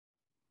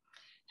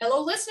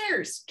Hello,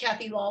 listeners.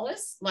 Kathy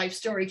Lawless, Life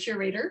Story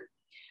Curator,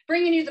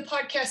 bringing you the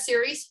podcast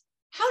series,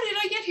 How Did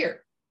I Get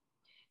Here?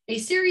 A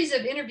series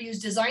of interviews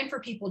designed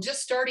for people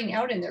just starting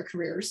out in their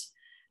careers,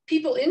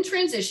 people in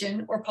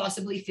transition, or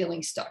possibly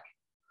feeling stuck,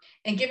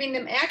 and giving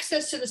them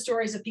access to the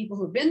stories of people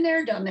who've been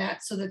there, done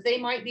that, so that they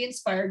might be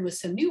inspired with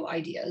some new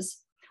ideas,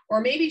 or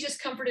maybe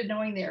just comforted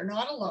knowing they are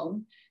not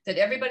alone, that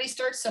everybody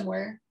starts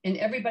somewhere and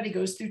everybody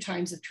goes through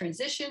times of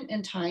transition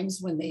and times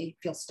when they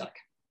feel stuck.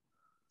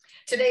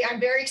 Today, I'm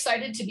very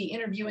excited to be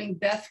interviewing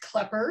Beth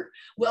Klepper.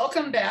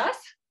 Welcome,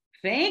 Beth.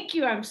 Thank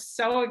you. I'm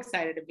so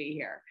excited to be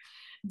here.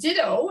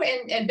 Ditto.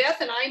 And Beth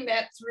and I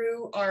met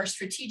through our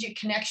Strategic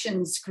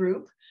Connections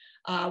group,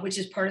 which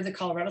is part of the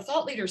Colorado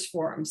Thought Leaders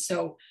Forum.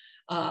 So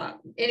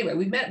anyway,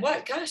 we met,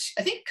 I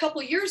think a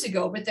couple of years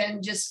ago, but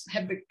then just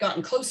have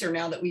gotten closer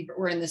now that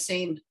we're in the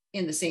same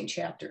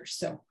chapter.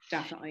 So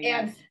definitely.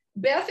 And yes.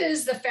 Beth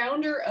is the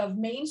founder of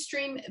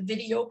Mainstream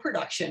Video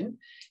Production,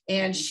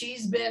 and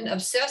she's been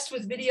obsessed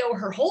with video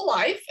her whole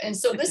life. And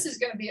so this is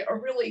going to be a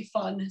really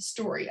fun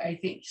story, I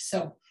think.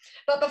 So,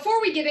 but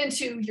before we get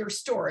into your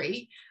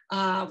story,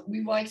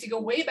 we like to go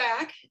way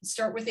back and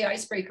start with the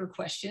icebreaker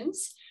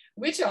questions,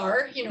 which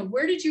are,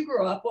 where did you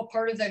grow up? What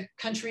part of the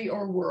country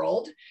or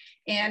world?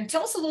 And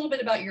tell us a little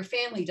bit about your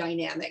family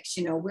dynamics,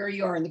 where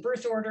you are in the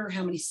birth order,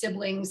 how many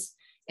siblings,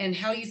 and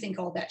how you think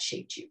all that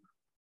shaped you.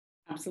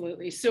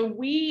 Absolutely. So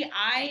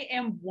I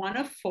am one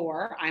of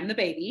four. I'm the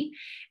baby.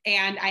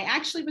 And I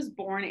actually was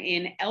born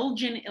in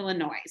Elgin,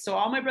 Illinois. So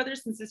all my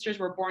brothers and sisters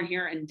were born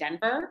here in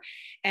Denver.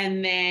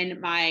 And then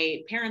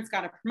my parents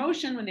got a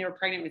promotion when they were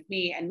pregnant with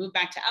me and moved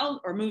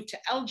to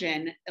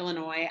Elgin,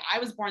 Illinois. I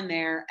was born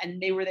there and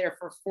they were there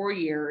for 4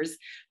 years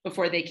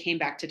before they came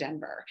back to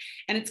Denver.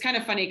 And it's kind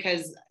of funny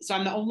because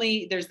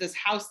there's this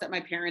house that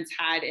my parents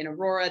had in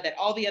Aurora that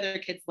all the other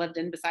kids lived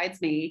in besides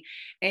me.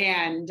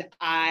 And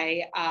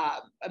I'm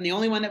the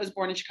only one that was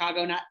born in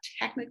Chicago, not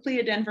technically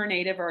a Denver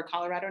native or a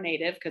Colorado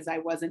native because I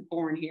wasn't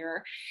born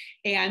here.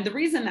 And the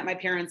reason that my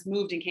parents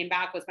moved and came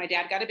back was my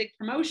dad got a big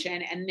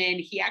promotion, and then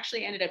he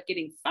actually ended up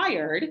getting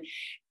fired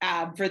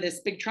for this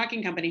big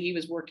trucking company he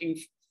was working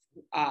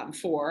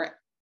for.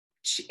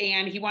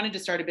 And he wanted to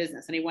start a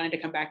business and he wanted to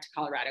come back to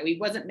Colorado. He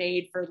wasn't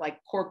made for like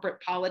corporate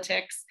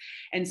politics.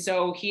 And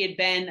so he had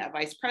been a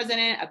vice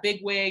president, a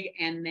bigwig,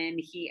 and then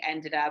he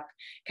ended up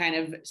kind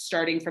of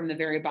starting from the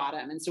very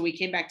bottom. And so we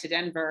came back to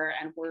Denver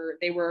and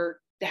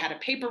they had a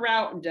paper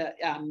route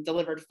and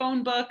delivered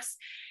phone books,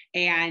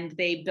 and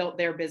they built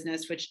their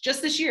business, which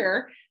just this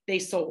year they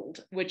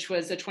sold, which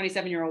was a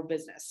 27-year-old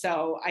business.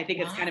 So I think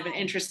it's kind of an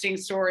interesting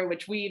story,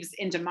 which weaves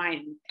into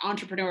mine,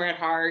 entrepreneur at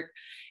heart.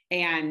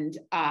 And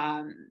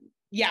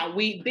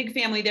big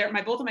family there.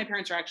 Both of my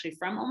parents are actually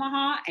from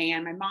Omaha,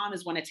 and my mom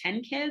is one of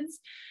 10 kids.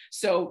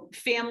 So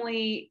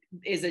family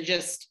is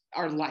just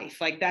our life.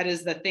 Like that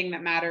is the thing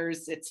that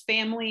matters. It's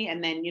family.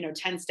 And then,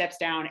 10 steps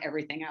down,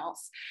 everything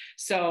else.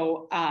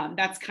 So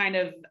that's kind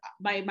of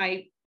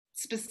my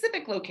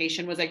specific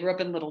location was I grew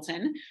up in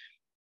Littleton.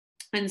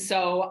 And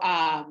so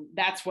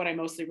that's what I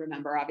mostly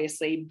remember,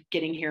 obviously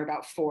getting here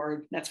about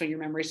 4, that's when your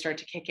memories start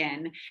to kick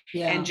in.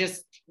 Yeah. And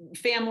just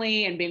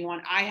family and being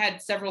one. I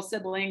had several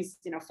siblings,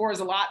 4 is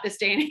a lot this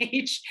day and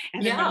age.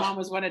 And then my mom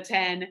was one of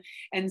 10.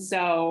 And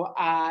so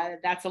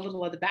that's a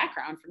little of the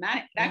background from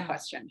that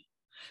question.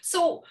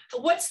 So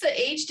what's the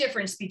age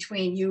difference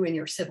between you and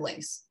your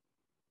siblings?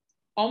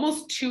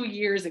 Almost 2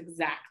 years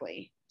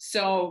exactly.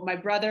 So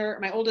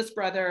my oldest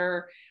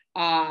brother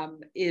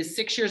is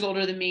 6 years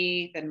older than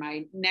me. Then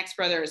my next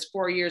brother is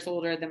 4 years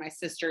older. Then my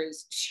sister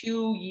is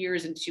 2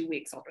 years and 2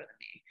 weeks older than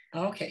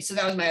me. Okay. So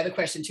that was my other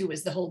question too,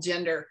 was the whole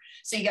gender.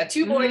 So you got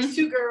 2 boys,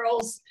 2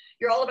 girls,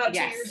 you're all about 2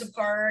 years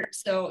apart.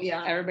 So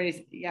yeah.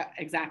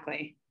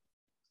 Exactly.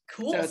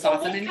 Cool. So it's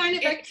awesome. What kind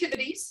of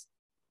activities?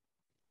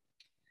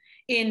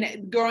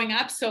 In growing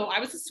up, so I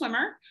was a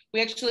swimmer.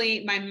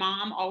 My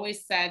mom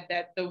always said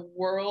that the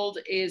world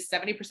is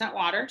 70%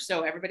 water,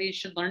 so everybody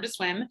should learn to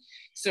swim.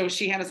 So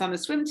she had us on the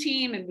swim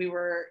team, and we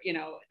were,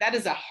 that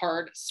is a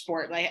hard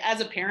sport. Like as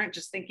a parent,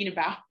 just thinking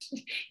about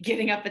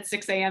getting up at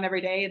 6 a.m.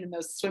 every day, and then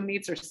those swim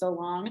meets are so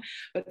long.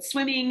 But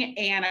swimming,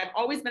 and I've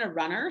always been a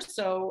runner.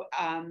 So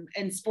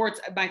in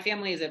sports, my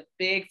family is a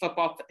big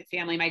football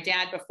family. My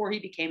dad, before he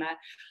became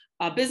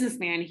a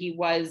businessman, he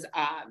was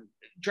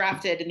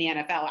drafted in the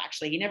NFL.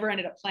 Actually, he never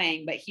ended up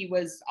playing, but he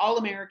was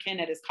All-American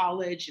at his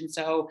college. And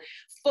so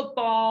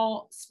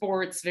football,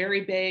 sports,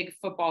 very big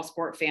football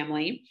sport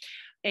family.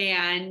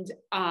 And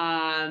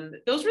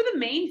those were the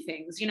main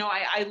things.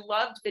 I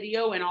loved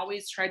video and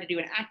always tried to do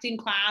an acting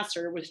class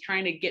or was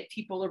trying to get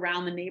people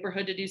around the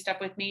neighborhood to do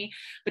stuff with me,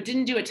 but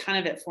didn't do a ton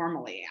of it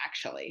formally,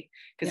 actually,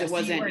 because it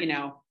wasn't,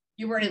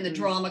 You weren't in the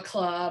drama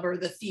club or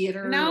the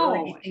theater or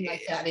anything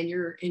like that in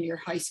your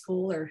high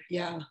school or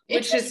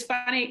Which is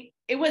funny.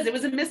 It was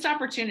a missed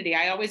opportunity.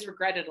 I always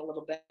regret it a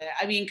little bit.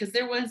 I mean, because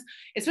there was,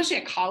 especially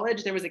at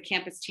college, there was a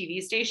campus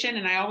TV station.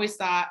 And I always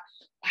thought,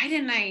 why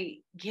didn't I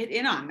get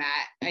in on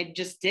that? I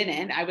just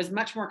didn't. I was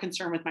much more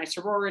concerned with my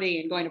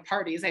sorority and going to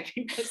parties, I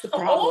think was the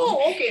problem.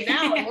 Oh, okay.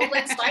 Now a little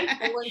insight.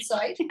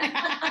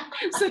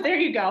 So there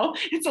you go.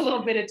 It's a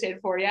little bit of tid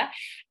for you.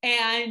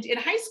 And in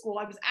high school,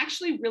 I was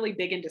actually really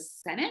big into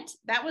Senate.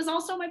 That was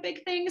also my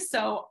big thing.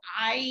 So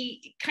I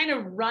kind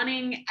of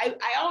I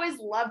always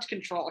loved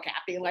control,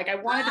 Kathy. Like I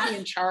wanted to be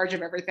in charge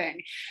of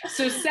everything.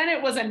 So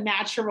Senate was a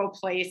natural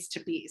place to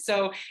be.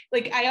 So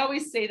like, I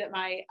always say that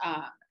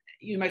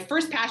my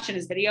first passion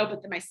is video,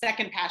 but then my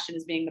second passion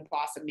is being the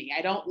boss of me.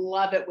 I don't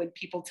love it when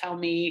people tell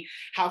me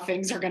how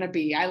things are going to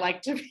be. I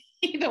like to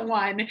be the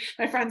one.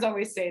 My friends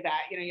always say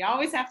that, you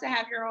always have to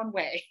have your own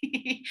way.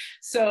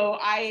 So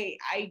I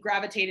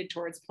gravitated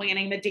towards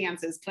planning the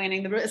dances,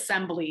 planning the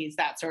assemblies,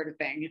 that sort of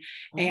thing.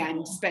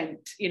 And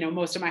spent,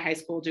 most of my high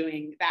school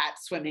doing that,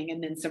 swimming,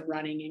 and then some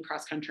running and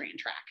cross country and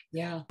track.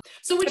 Yeah.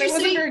 So I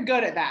wasn't very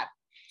good at that.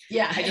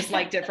 Yeah. I just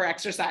liked it for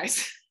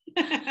exercise.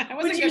 I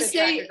wasn't good at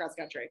track or cross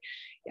country.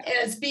 Yeah.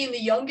 As being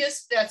the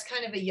youngest, that's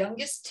kind of a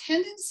youngest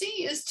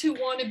tendency, is to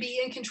want to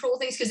be in control of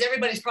things because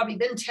everybody's probably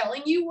been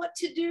telling you what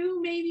to do,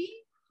 maybe?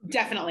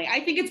 Definitely. I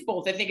think it's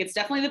both. I think it's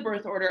definitely the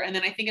birth order. And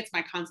then I think it's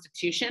my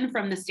constitution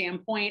from the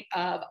standpoint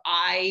of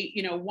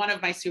one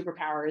of my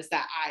superpowers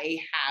that I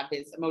have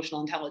is emotional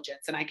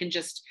intelligence. And I can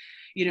just,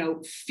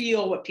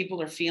 feel what people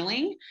are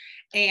feeling.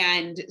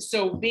 And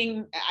so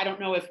I don't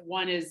know if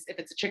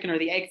it's a chicken or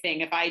the egg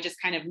thing, if I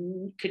just kind of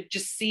could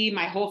just see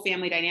my whole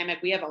family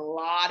dynamic. We have a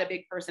lot of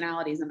big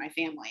personalities in my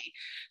family.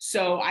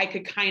 So I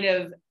could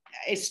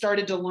I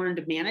started to learn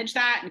to manage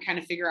that and kind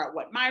of figure out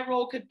what my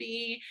role could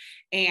be.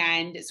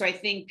 And so I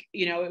think,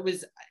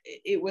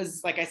 it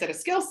was, like I said, a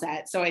skill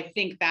set. So I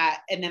think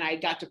that, and then I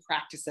got to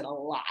practice it a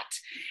lot.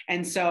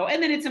 And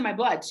then it's in my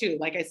blood too.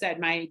 Like I said,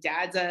 my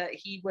dad's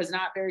he was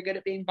not very good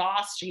at being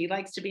boss. He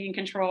likes to be in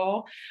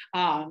control.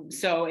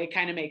 So it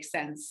kind of makes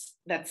sense.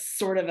 That's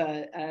sort of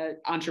a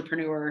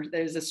entrepreneur.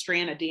 There's a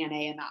strand of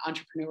DNA in the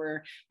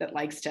entrepreneur that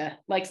likes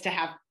to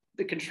have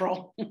the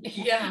control.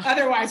 Yeah.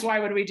 Otherwise, why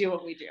would we do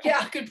what we do?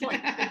 Yeah, good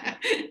point.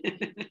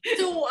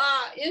 So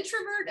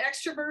introvert,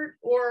 extrovert,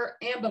 or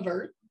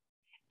ambivert?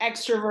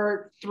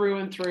 Extrovert through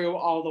and through,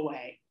 all the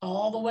way.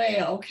 All the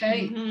way.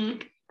 Okay.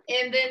 Mm-hmm.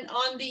 And then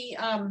on the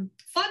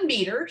fun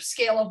meter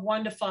scale of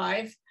 1 to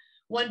 5,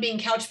 1 being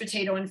couch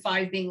potato and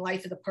 5 being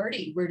life of the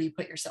party, where do you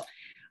put yourself?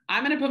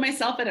 I'm going to put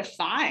myself at a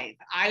 5.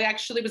 I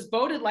actually was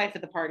voted life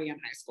of the party in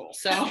high school.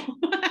 So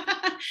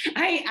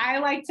I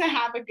like to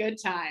have a good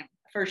time.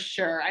 For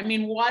sure. I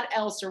mean, what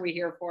else are we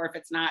here for if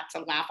it's not to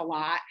laugh a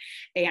lot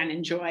and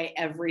enjoy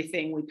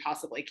everything we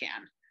possibly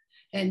can?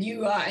 And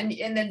you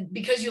and then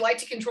because you like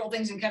to control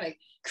things and kind of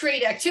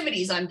create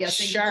activities, I'm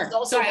guessing. Sure. That's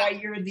also why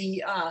you're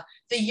the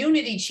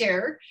unity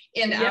chair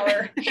in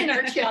our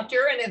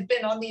chapter and have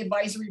been on the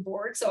advisory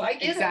board. So I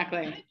get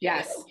exactly. it.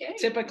 Yes. Okay.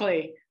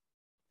 Typically.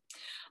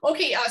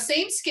 Okay,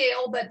 same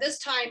scale, but this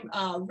time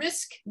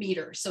risk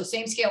meter. So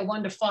same scale,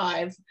 1 to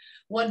 5,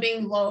 1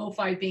 being low,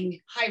 5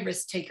 being high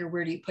risk taker.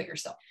 Where do you put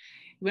yourself?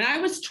 When I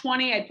was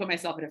 20, I'd put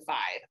myself at a 5.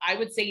 I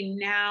would say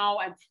now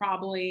I'm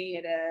probably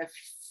at a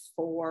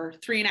 4,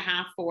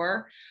 3.5,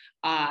 4.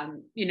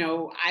 I'm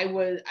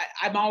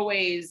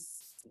always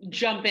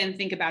jump in,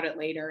 think about it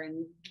later.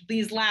 And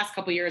these last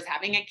couple of years,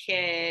 having a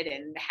kid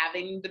and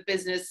having the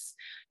business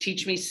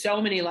teach me so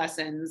many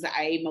lessons,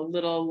 I'm a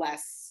little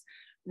less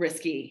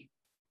risky.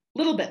 A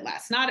little bit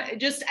less, I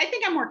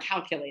think I'm more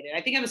calculated.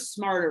 I think I'm a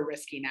smarter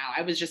risky now.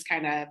 I was just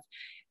kind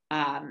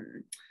of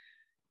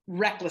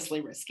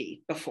recklessly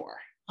risky before.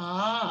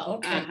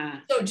 Okay.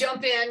 So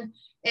jump in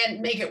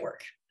and make it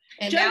work.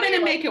 And jump in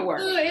and make it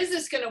work. Is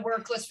this going to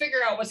work? Let's figure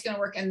out what's going to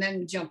work and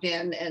then jump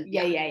in. And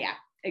yeah.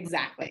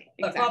 Exactly.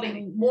 But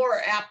probably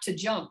more apt to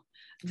jump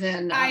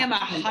than I am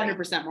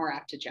 100% more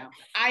apt to jump.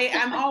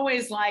 I'm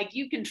always like,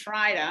 you can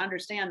try to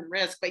understand the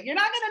risk, but you're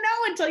not going to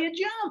know until you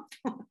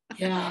jump.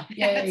 Yeah.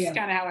 That's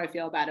kind of how I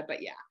feel about it.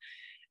 But yeah,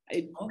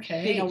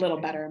 being a little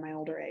better in my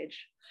older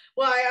age.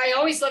 Well, I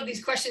always love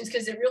these questions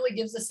because it really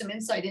gives us some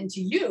insight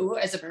into you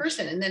as a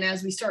person. And then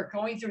as we start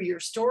going through your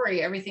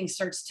story, everything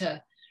starts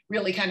to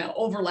really kind of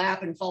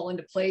overlap and fall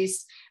into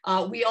place.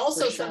 We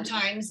also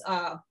sometimes,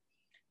 I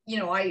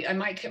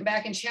might come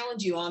back and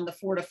challenge you on the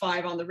 4 to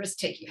 5 on the risk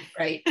taking,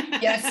 right?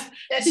 Yes,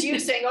 that's you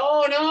saying,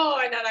 oh no,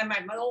 and then I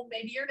might,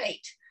 maybe you're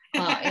Nate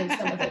in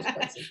some of those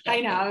places.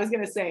 I know, I was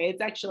going to say,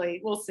 it's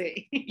actually, we'll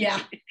see. Yeah.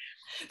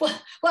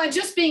 Well,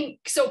 just being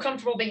so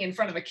comfortable being in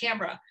front of a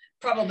camera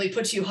probably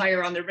puts you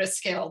higher on the risk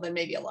scale than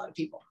maybe a lot of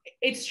people.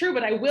 It's true,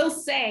 but I will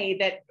say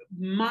that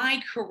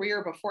my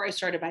career before I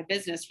started my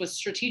business was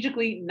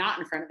strategically not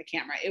in front of the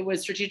camera. It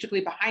was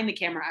strategically behind the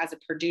camera as a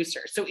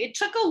producer. So it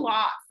took a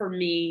lot for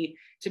me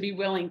to be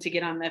willing to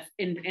get on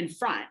in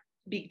front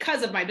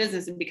because of my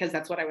business and because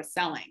that's what I was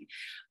selling.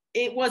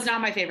 It was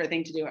not my favorite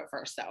thing to do at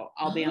first, though.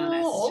 I'll be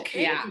honest. Oh,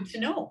 okay. Yeah. Good to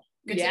know.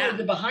 Good to know.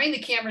 The behind the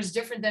camera is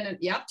different than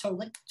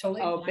totally.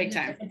 Oh, big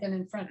time. Different than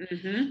in front.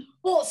 Mm-hmm.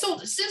 Well, so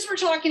since we're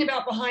talking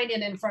about behind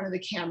and in front of the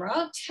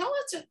camera, tell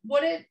us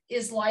what it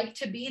is like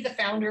to be the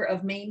founder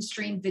of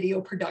Mainstream Video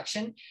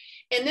Production,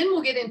 and then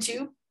we'll get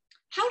into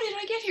how did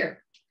I get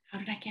here? How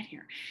did I get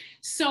here?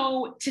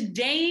 So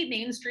today,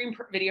 mainstream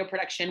video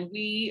production,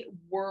 we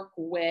work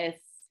with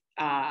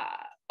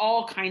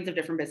all kinds of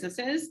different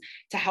businesses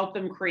to help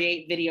them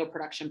create video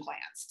production plans.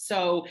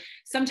 So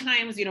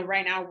sometimes,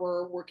 right now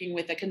we're working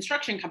with a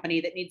construction company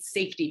that needs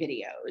safety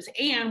videos,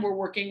 and we're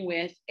working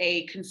with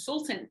a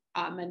consultancy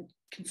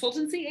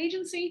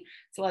agency.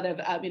 It's a lot of,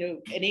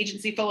 an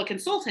agency full of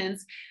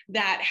consultants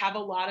that have a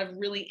lot of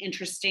really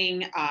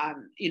interesting,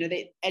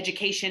 the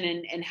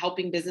education and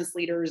helping business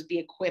leaders be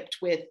equipped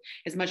with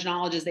as much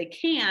knowledge as they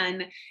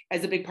can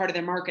as a big part of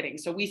their marketing.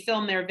 So we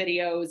film their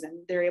videos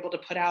and they're able to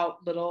put out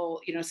little,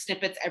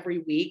 snippets every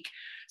week.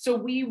 So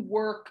we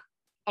work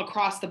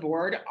across the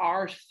board.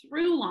 Our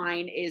through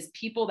line is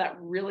people that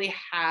really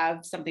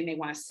have something they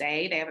want to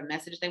say. They have a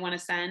message they want to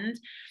send,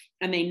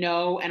 and they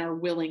know and are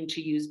willing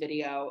to use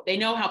video. They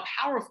know how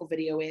powerful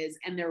video is,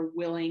 and they're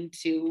willing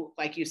to,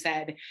 like you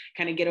said,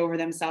 kind of get over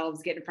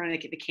themselves, get in front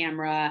of the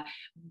camera,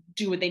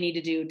 do what they need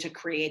to do to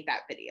create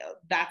that video.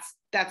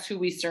 That's who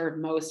we serve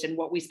most and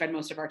what we spend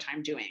most of our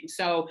time doing.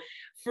 So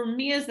for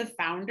me as the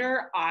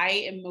founder,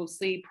 I am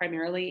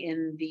primarily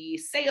in the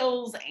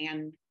sales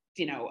and,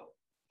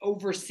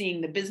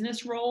 overseeing the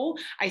business role.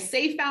 I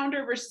say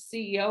founder versus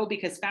CEO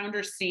because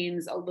founder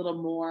seems a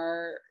little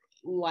more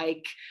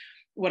like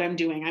what I'm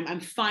doing. I'm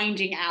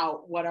finding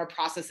out what our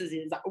processes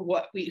is,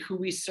 who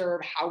we serve,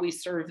 how we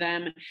serve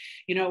them.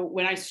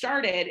 When I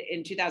started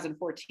in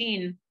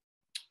 2014,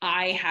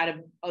 I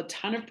had a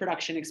ton of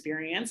production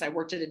experience. I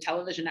worked at a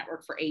television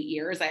network for 8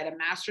 years. I had a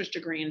master's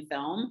degree in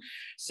film.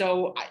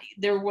 So I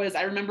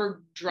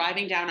remember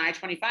driving down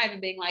I-25 and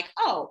being like,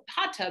 oh,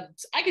 hot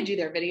tubs, I could do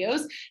their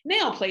videos.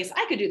 Nail place,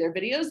 I could do their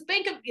videos.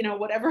 Bank of,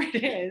 whatever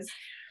it is.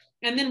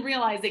 And then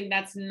realizing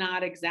that's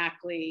not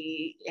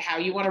exactly how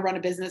you want to run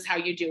a business, how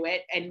you do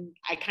it. And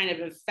I kind of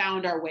have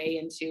found our way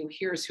into,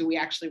 here's who we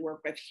actually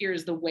work with.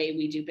 Here's the way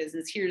we do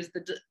business. Here's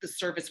the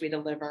service we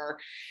deliver.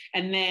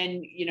 And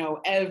then,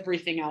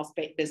 everything else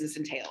business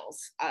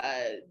entails,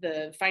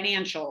 the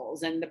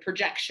financials and the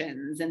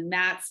projections. And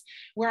that's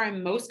where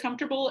I'm most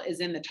comfortable, is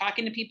in the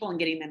talking to people and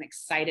getting them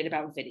excited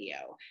about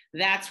video.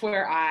 That's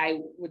where I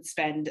would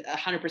spend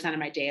 100% of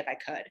my day if I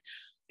could.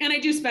 And I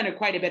do spend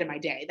quite a bit of my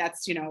day.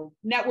 That's,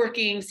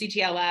 networking,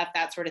 CTLF,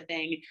 that sort of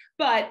thing.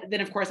 But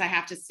then, of course, I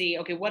have to see,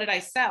 okay, what did I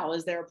sell?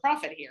 Is there a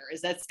profit here? Is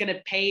that's going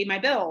to pay my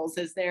bills?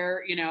 Is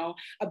there,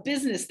 a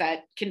business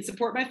that can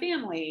support my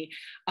family?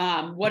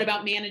 What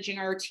about managing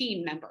our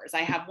team members? I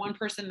have one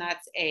person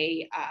that's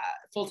a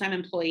full-time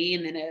employee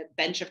and then a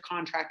bench of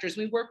contractors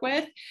we work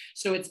with.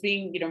 So it's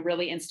being,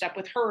 really in step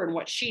with her and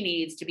what she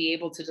needs to be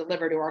able to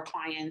deliver to our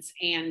clients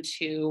and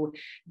to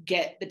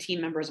get the team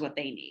members what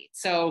they need.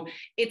 So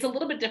it's a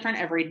little bit different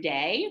every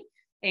day.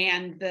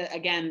 And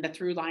the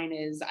through line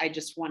is, I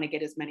just want to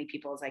get as many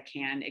people as I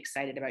can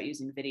excited about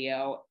using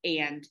video.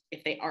 And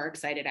if they are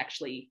excited,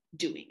 actually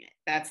doing it.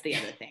 That's the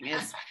other thing,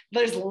 is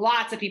there's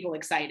lots of people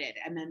excited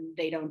and then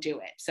they don't do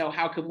it. So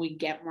how can we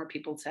get more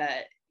people to,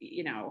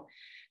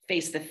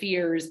 face the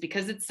fears,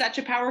 because it's such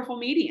a powerful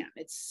medium.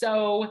 It's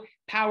so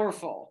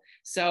powerful.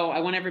 So I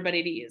want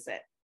everybody to use it.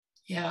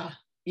 Yeah.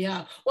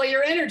 Yeah. Well,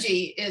 your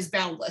energy is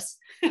boundless.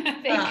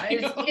 Thank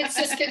you. It's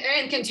just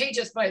and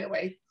contagious, by the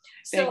way.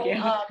 So,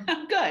 Thank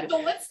you. Good. So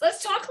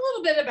let's talk a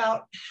little bit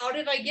about, how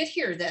did I get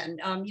here then?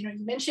 You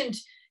mentioned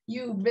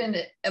you've been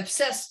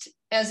obsessed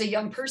as a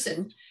young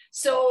person.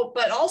 So,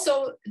 but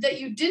also that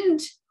you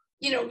didn't,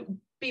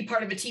 be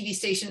part of a TV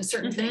station and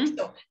certain things.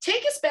 So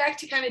take us back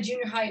to kind of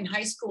junior high and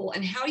high school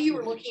and how you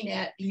were looking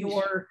at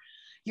your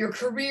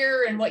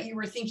career and what you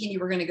were thinking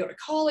you were going to go to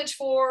college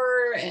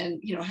for,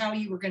 and how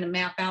you were going to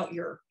map out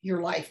your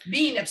life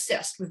being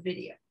obsessed with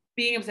video.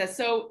 Being obsessed.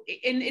 So,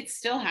 and it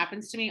still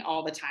happens to me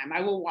all the time. I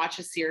will watch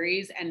a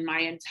series and my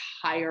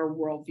entire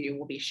worldview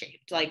will be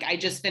shaped. Like I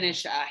just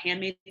finished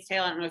Handmaid's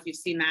Tale. I don't know if you've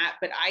seen that,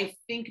 but I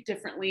think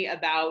differently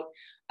about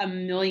a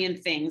million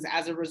things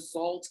as a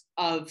result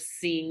of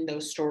seeing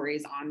those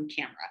stories on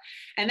camera.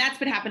 And that's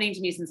been happening to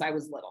me since I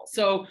was little.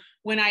 So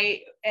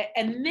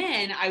and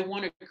then I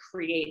want to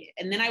create it.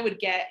 And then I would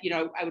get,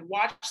 I would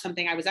watch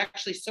something. I was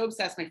actually so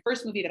obsessed. My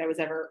first movie that I was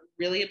ever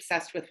really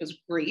obsessed with was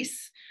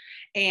Grease.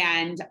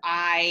 And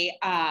I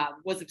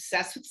was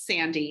obsessed with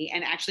Sandy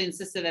and actually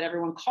insisted that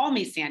everyone call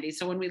me Sandy.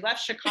 So when we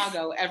left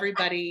Chicago,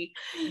 everybody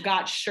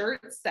got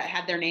shirts that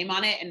had their name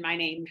on it and my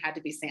name had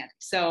to be Sandy.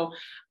 So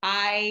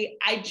I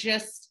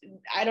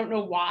don't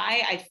know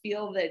why. I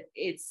feel that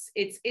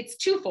it's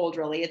twofold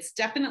really. It's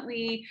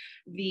definitely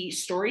the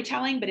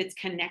storytelling, but it's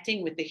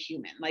connecting with the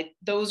human. Like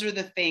those are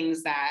the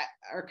things that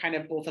are kind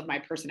of both of my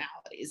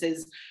personalities.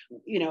 Is,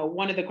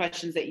 one of the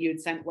questions that you had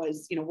sent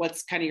was,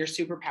 what's kind of your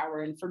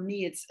superpower? And for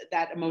me, it's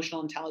that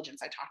emotional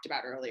intelligence I talked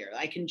about earlier.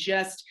 I can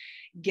just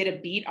get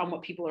a beat on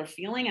what people are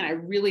feeling. And I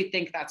really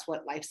think that's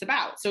what life's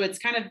about. So it's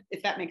kind of,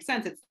 if that makes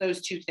sense, it's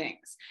those two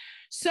things.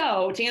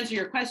 So to answer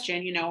your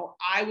question,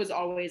 I was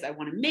always, I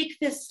want to make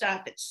this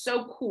stuff. It's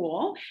so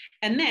cool.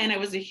 And then I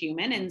was a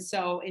human. And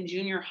so in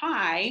junior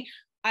high,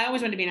 I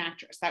always wanted to be an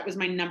actress. That was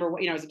my number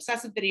one, I was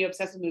obsessed with video,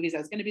 obsessed with movies. I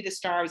was going to be the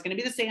star. I was going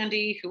to be the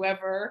Sandy,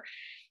 whoever.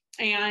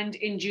 And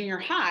in junior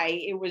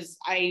high,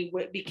 I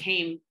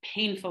became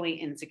painfully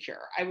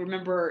insecure. I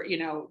remember,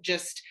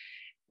 just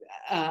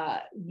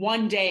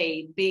one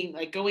day being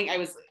like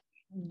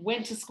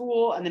went to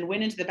school and then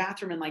went into the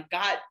bathroom and like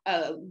got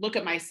a look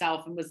at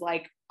myself and was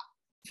like,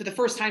 for the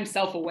first time,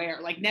 self-aware,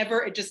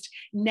 it just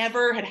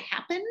never had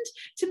happened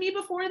to me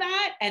before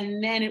that.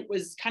 And then it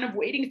was kind of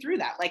wading through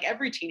that, like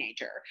every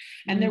teenager.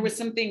 And there was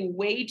something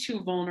way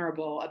too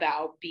vulnerable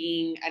about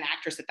being an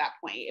actress at that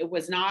point. It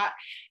was not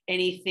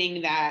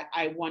anything that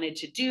I wanted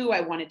to do.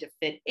 I wanted to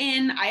fit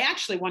in. I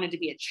actually wanted to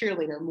be a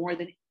cheerleader more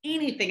than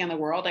anything in the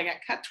world. I got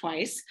cut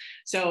twice.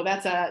 So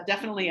that's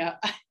definitely a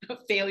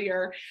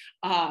failure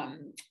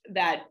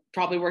that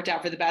probably worked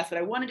out for the best, but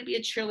I wanted to be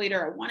a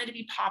cheerleader. I wanted to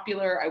be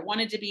popular. I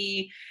wanted to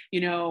be,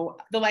 the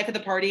life of the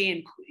party.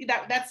 And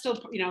that's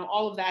still,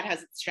 all of that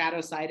has its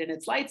shadow side and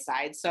its light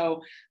side.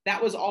 So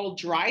that was all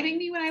driving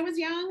me when I was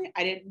young.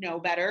 I didn't know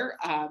better.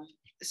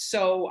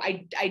 So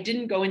I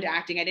didn't go into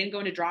acting. I didn't go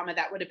into drama.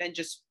 That would have been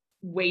just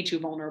way too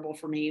vulnerable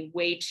for me,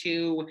 way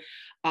too,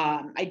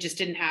 I just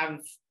didn't have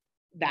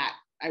that.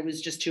 I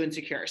was just too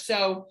insecure.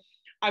 So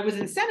I was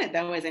in Senate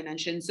though, as I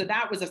mentioned. So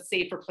that was a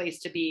safer place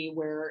to be,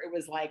 where it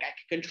was like, I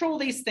could control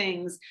these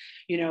things.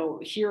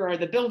 Here are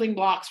the building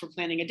blocks. We're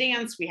planning a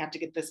dance. We have to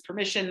get this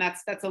permission.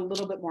 That's a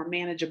little bit more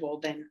manageable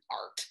than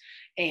art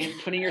and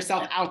putting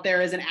yourself out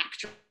there as an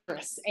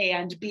actress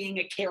and being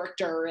a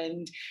character,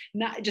 and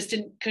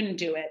couldn't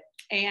do it.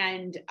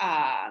 And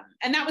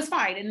that was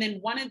fine. And then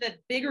one of the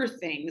bigger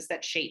things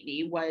that shaped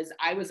me was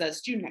I was a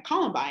student at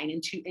Columbine in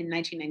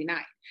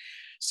 1999.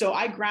 So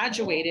I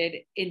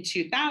graduated in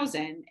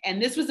 2000,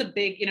 and this was a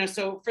big,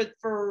 so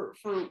for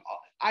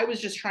I was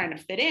just trying to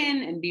fit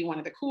in and be one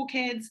of the cool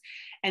kids,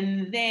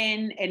 and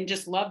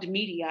just loved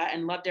media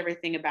and loved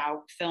everything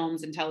about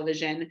films and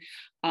television.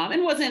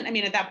 And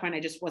at that point, I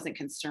just wasn't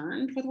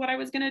concerned with what I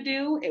was going to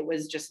do. It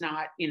was just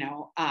not,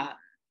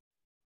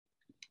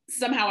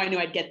 somehow I knew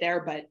I'd get there,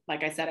 but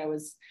like I said,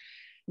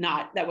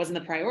 that wasn't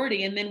the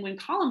priority. And then when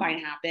Columbine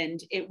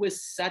happened, it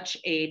was such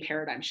a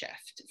paradigm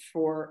shift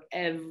for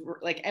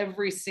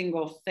every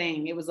single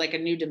thing. It was like a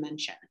new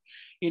dimension,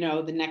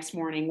 the next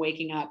morning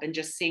waking up and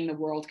just seeing the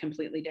world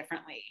completely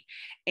differently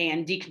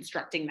and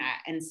deconstructing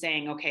that and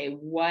saying, okay,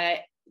 what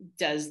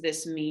does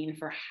this mean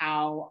for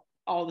how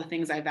all the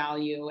things I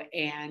value?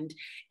 And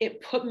it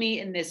put me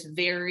in this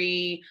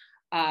very,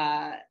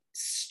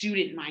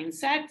 student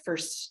mindset for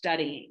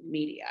studying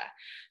media.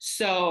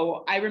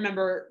 So I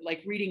remember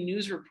like reading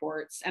news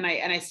reports, and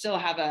I still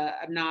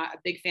I'm not a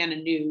big fan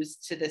of news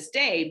to this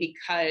day,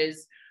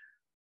 because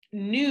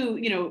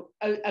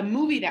a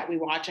movie that we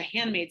watch, A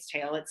Handmaid's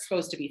Tale, it's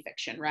supposed to be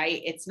fiction,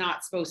 right? It's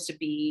not supposed to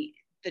be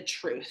the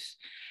truth.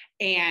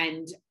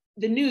 And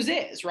the news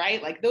is,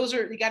 right? Like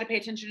you got to pay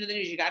attention to the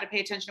news. You got to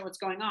pay attention to what's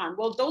going on.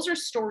 Well, those are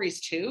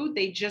stories too.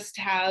 They just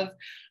have,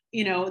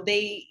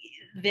 the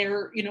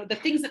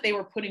things that they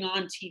were putting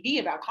on TV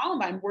about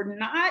Columbine were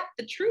not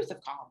the truth of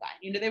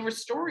Columbine. They were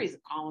stories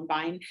of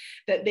Columbine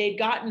that they'd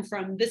gotten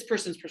from this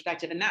person's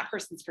perspective and that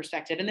person's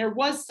perspective. And there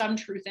was some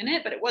truth in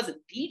it, but it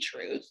wasn't the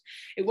truth.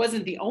 It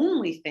wasn't the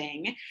only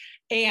thing.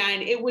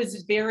 And it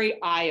was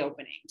very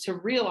eye-opening to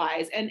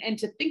realize and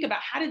to think about,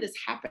 how did this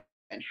happen?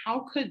 And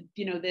how could,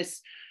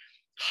 this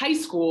high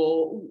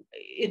school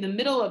in the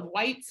middle of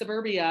white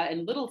suburbia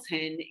in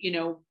Littleton,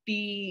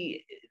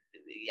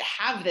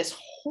 have this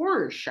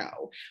horror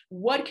show?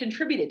 What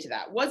contributed to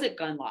that? Was it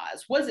gun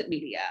laws? Was it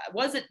media?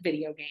 Was it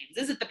video games?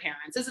 Is it the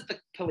parents? Is it the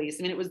police?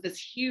 It was this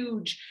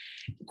huge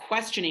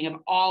questioning of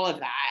all of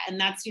that. And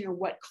that's,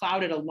 what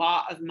clouded a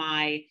lot of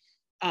my,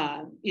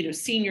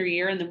 senior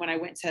year. And then when I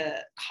went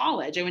to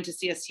college, I went to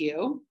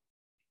CSU.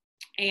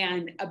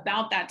 And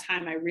about that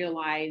time, I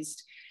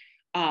realized,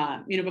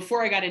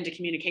 before I got into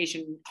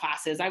communication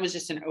classes, I was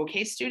just an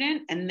okay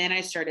student. And then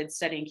I started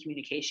studying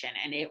communication,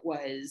 and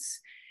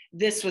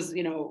this was,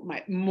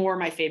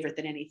 my favorite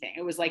than anything.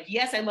 It was like,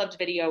 yes, I loved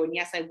video, and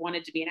yes, I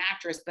wanted to be an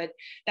actress, but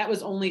that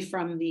was only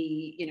from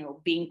the,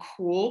 being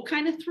cool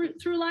kind of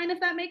through line, if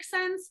that makes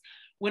sense.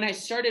 When I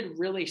started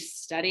really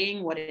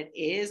studying what it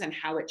is and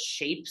how it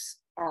shapes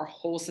our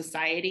whole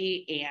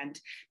society and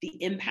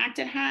the impact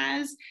it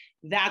has,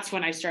 that's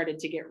when I started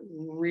to get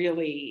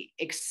really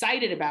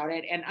excited about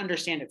it and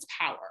understand its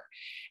power.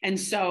 And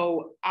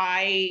so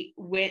I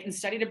went and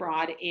studied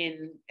abroad at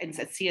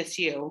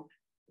CSU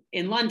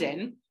in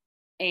London.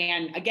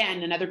 And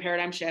again, another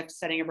paradigm shift.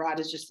 Studying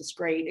abroad is just this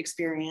great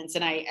experience.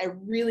 And I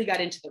really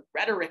got into the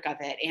rhetoric of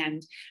it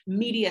and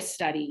media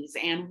studies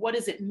and what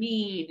does it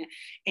mean?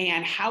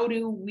 And how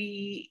do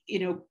we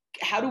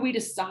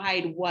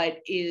decide what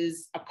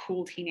is a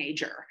cool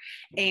teenager?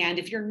 And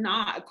if you're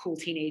not a cool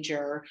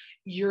teenager,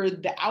 you're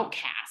the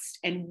outcast.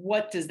 And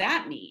what does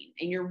that mean?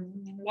 And you're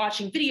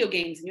watching video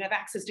games and you have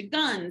access to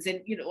guns,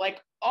 and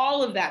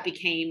all of that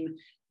became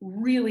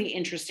really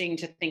interesting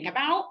to think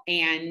about.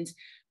 And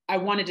I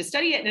wanted to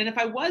study it. And if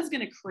I was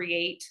going to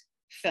create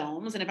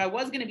films, and if I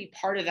was going to be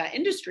part of that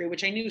industry,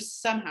 which I knew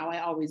somehow I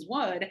always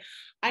would,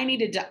 I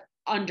needed to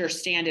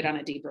understand it on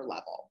a deeper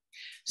level.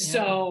 Yeah.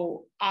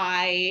 So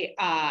I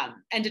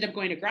ended up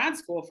going to grad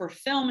school for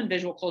film and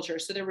visual culture.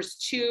 So there was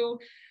two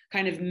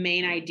kind of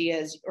main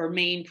ideas or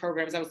main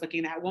programs I was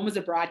looking at. One was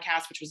a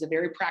broadcast, which was a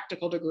very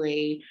practical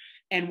degree.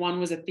 And one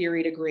was a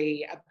theory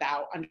degree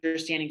about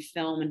understanding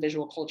film and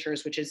visual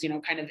cultures, which is,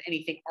 kind of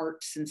anything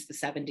art since the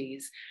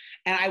 70s.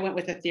 And I went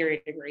with a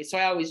theory degree. So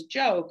I always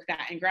joke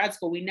that in grad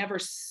school, we never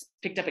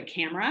picked up a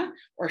camera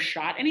or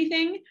shot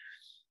anything.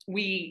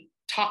 We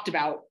talked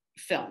about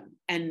film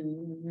and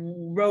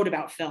wrote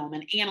about film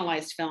and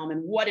analyzed film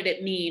and what did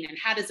it mean and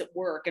how does it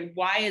work and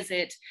why is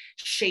it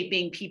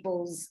shaping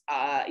people's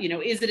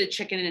is it a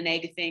chicken and an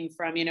egg thing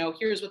from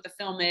here's what the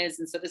film is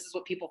and so this is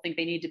what people think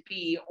they need to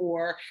be,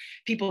 or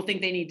people think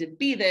they need to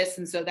be this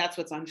and so that's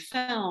what's on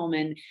film,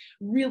 and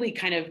really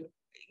kind of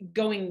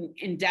going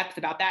in depth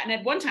about that. And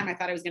at one time I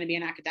thought I was going to be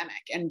an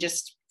academic and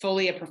just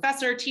fully a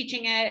professor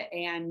teaching it,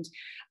 and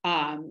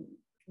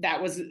that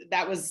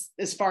was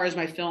as far as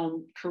my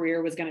film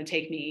career was going to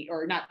take me,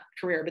 or not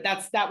career, but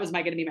that was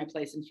going to be my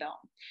place in film.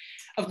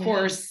 Of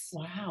course.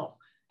 Wow.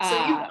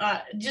 So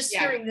you just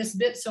hearing this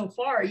bit so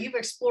far, you've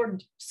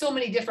explored so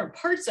many different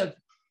parts of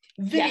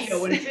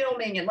video and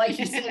filming, and like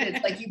you said,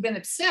 it's like you've been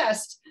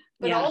obsessed,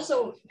 but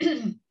also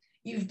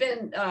you've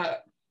been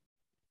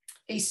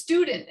a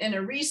student and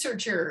a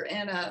researcher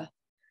and a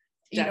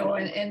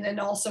and then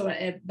also,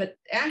 but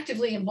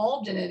actively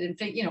involved in it and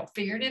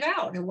figured it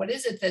out. And what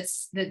is it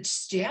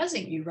that's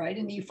jazzing you, right?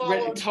 And you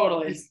followed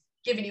totally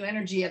giving you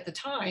energy at the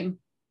time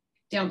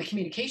down the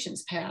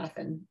communications path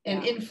and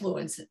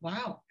influence.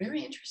 Wow,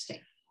 very interesting.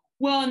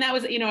 Well, and that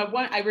was,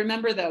 I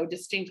remember though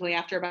distinctly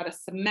after about a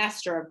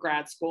semester of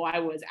grad school, I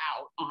was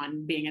out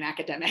on being an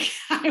academic.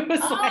 I was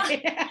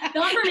like,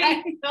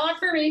 not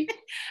for me.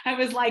 I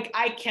was like,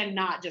 I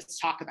cannot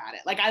just talk about it.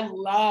 Like, I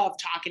love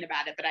talking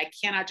about it, but I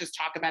cannot just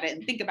talk about it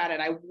and think about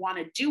it. I want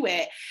to do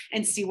it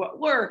and see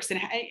what works.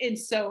 And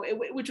so,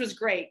 which was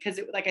great because,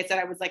 like I said,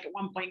 I was like at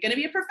one point going to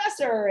be a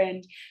professor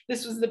and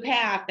this was the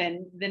path.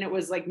 And then it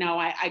was like, no,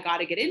 I got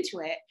to get into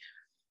it.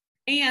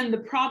 And the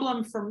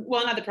problem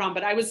not the problem,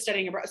 but I was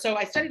studying abroad. So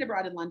I studied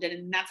abroad in London,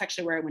 and that's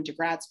actually where I went to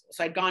grad school.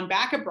 So I'd gone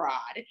back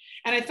abroad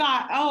and I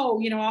thought,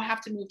 I'll have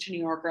to move to New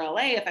York or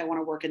LA if I want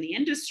to work in the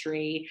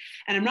industry.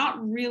 And I'm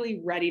not really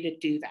ready to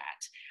do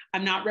that.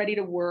 I'm not ready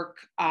to work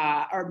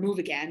or move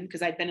again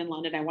because I'd been in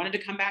London. I wanted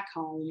to come back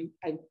home.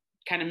 I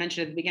kind of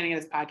mentioned at the beginning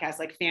of this podcast,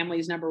 like family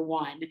is number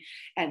one.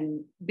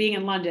 And being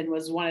in London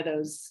was one of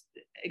those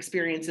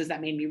experiences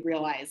that made me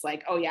realize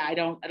like, oh yeah, I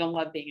don't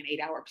love being an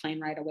 8-hour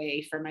plane ride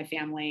away from my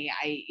family.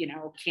 I,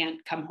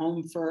 can't come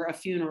home for a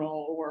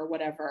funeral or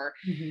whatever.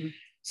 Mm-hmm.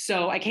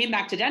 So I came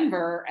back to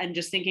Denver and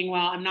just thinking,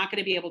 well, I'm not going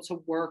to be able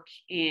to work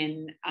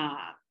in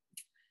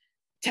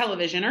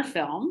television or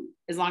film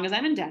as long as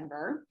I'm in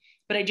Denver.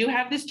 But I do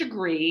have this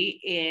degree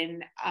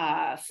in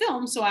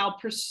film, so I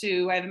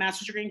have a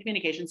master's degree in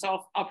communication,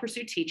 so I'll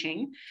pursue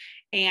teaching,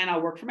 and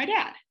I'll work for my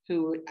dad,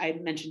 who I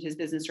mentioned his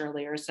business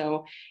earlier.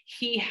 So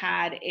he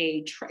has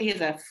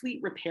a fleet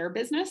repair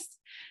business,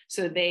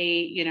 so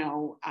they,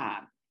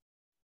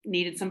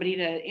 needed somebody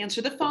to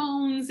answer the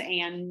phones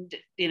and,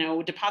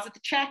 deposit the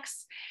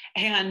checks,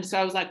 and so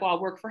I was like, well,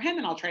 I'll work for him,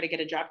 and I'll try to get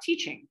a job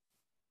teaching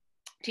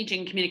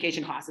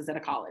communication classes at a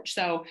college.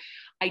 So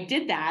I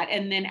did that.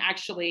 And then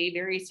actually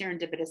very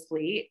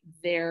serendipitously,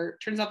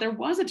 turns out there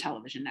was a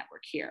television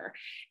network here.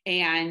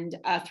 And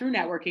through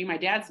networking, my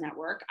dad's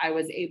network, I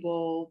was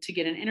able to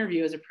get an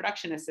interview as a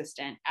production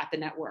assistant at the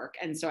network.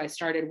 And so I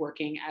started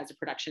working as a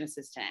production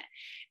assistant.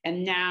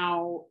 And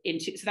now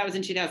so that was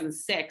in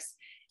 2006.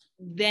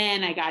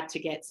 Then I got to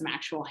get some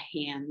actual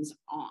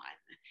hands-on.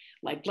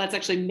 Like, let's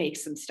actually make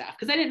some stuff.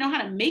 Because I didn't know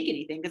how to make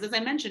anything. Because as I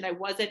mentioned, I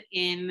wasn't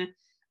in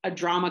a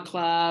drama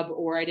club,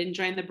 or I didn't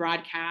join the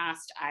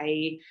broadcast.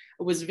 I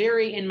was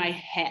very in my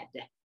head.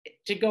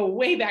 To go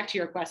way back to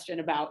your question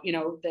about,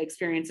 the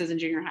experiences in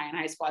junior high and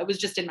high school, I was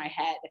just in my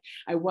head.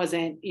 I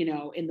wasn't,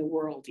 in the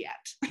world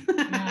yet.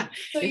 Yeah.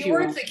 So you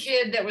weren't the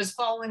kid that was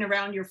following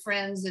around your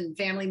friends and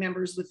family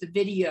members with the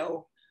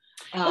video.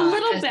 A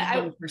little bit.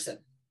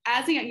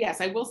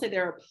 Yes, I will say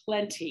there are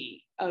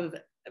plenty of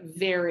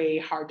very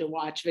hard to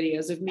watch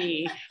videos of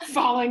me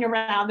following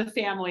around the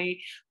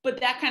family, but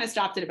that kind of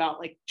stopped at about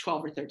like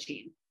 12 or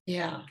 13.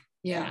 Yeah.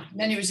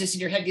 Then it was just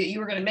in your head, you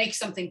were going to make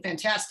something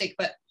fantastic,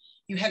 but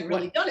you hadn't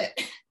really done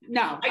it.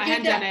 No, I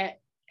hadn't done it.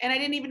 And I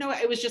didn't even know,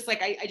 it was just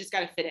like, I just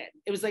got to fit in.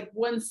 It was like,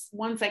 once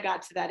I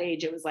got to that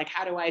age, it was like,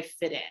 how do I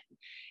fit in?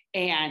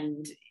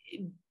 And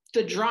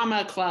the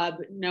drama club,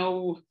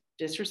 no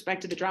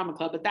disrespect to the drama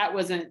club, but that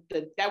wasn't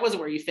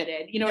where you fit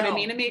in. You know what I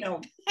mean?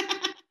 No.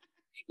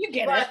 You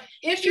get it.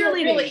 If you're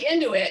really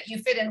into it, you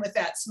fit in with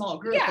that small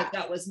group, but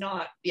that was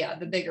not,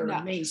 the bigger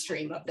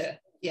mainstream of the,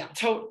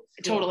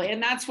 totally.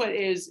 And that's what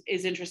is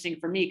interesting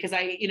for me. Cause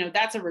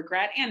that's a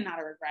regret and not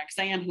a regret. Cause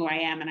I am who I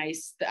am. And I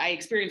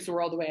experience the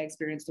world the way I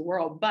experience the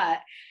world, but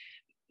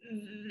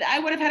I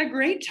would have had a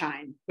great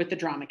time with the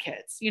drama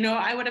kids.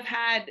 That would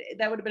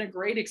have been a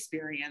great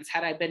experience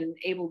had I been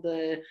able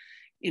to,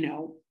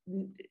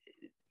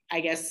 I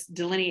guess,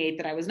 delineate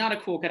that I was not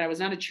a cool kid. I was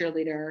not a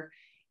cheerleader.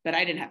 but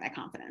I didn't have that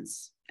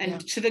confidence. And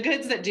to the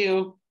kids that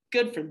do,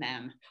 good for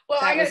them. Well,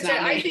 I gotta say,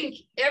 I think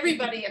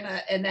everybody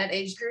in that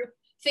age group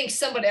thinks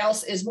somebody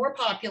else is more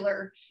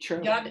popular.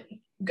 True.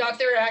 Got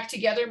their act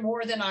together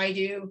more than I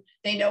do.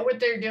 They know what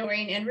they're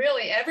doing. And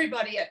really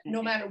everybody,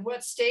 no matter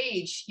what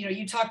stage, you know,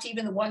 you talk to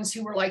even the ones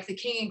who were like the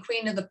king and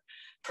queen of the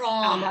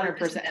prom,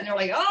 100%. and they're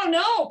like, oh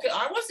no,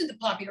 I wasn't the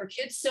popular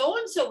kid.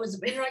 So-and-so was,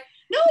 and you're like,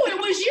 no, it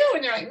was you.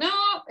 And they're like, no,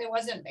 it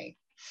wasn't me.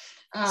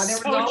 There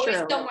was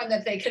always someone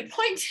that they could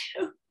point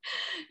to.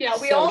 Yeah,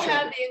 we all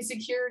have the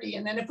insecurity.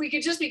 And then if we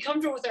could just be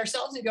comfortable with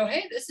ourselves and go,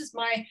 hey, this is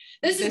my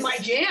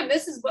jam.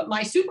 This is what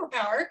my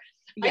superpower.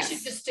 I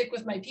should just stick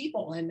with my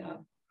people and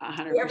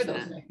 100%. whoever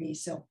those might be.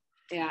 So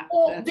yeah.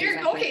 Well,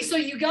 okay. So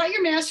you got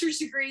your master's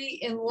degree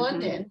in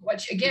London,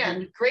 which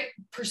again, great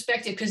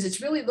perspective, because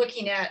it's really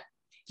looking at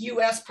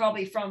US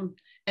probably from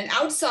an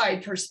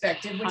outside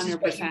perspective, which 100%. Is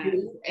what you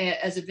do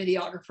as a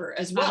videographer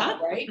as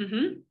well, right?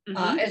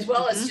 As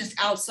well as just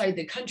outside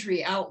the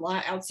country,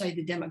 outside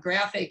the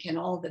demographic and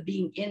all the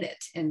being in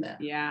it and the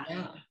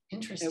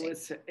interesting.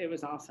 It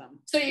was awesome.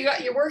 So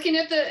you're working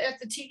at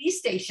the TV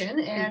station,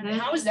 and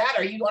how is that?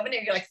 Are you loving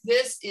it? You're like,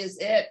 this is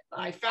it.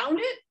 I found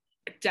it.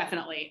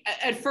 Definitely.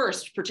 At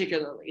first,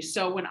 particularly.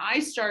 So when I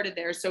started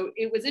there, so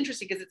it was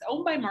interesting because it's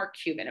owned by Mark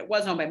Cuban. It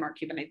was owned by Mark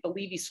Cuban. I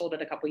believe he sold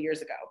it a couple of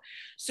years ago.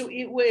 So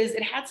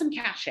it had some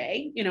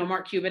cachet. You know,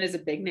 Mark Cuban is a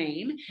big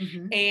name,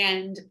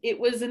 and it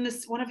was in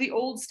one of the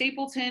old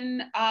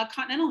Stapleton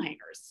Continental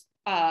hangars.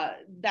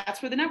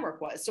 That's where the network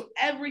was. So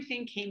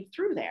everything came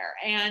through there.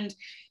 And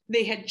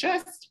they had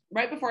just,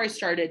 right before I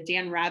started,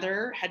 Dan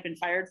Rather had been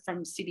fired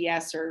from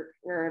CBS or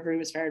wherever he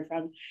was fired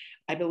from.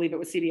 I believe it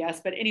was CBS.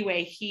 But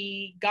anyway,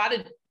 he got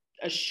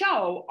a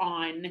show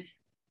on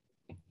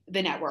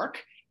the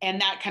network,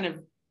 and that kind of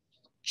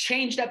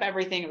changed up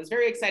everything. It was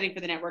very exciting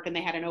for the network, and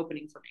they had an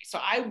opening for me. So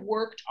I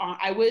worked on,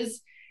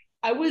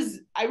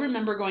 I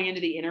remember going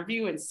into the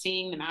interview and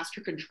seeing the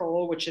master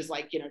control, which is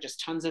like, you know,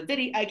 just tons of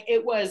video. Like,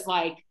 it was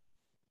like,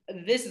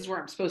 this is where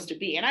I'm supposed to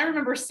be. And I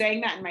remember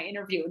saying that in my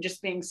interview and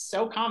just being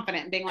so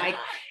confident and being like,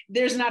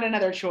 there's not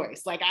another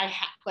choice. Like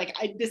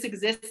this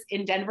exists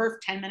in Denver,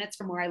 10 minutes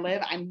from where I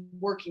live. I'm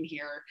working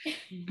here.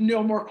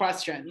 No more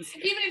questions.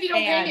 Even if you don't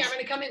pay me, I'm going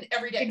to come in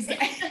every day.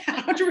 Exactly.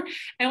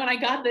 And when I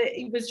got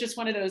it was just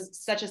one of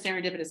those, such a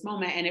serendipitous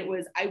moment. And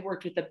I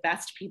worked with the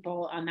best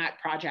people on that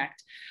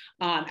project.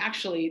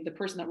 Actually, the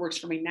person that works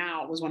for me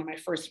now was one of my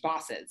first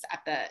bosses at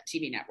the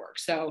TV network.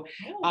 So,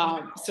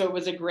 so it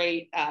was a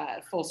great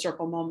full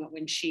circle moment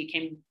when she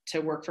came to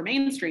work for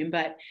Mainstream.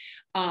 But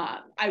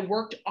I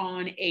worked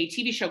on a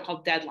TV show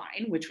called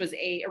Deadline, which was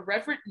a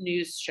irreverent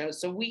news show.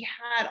 So we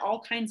had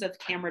all kinds of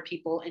camera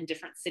people in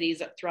different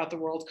cities throughout the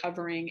world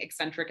covering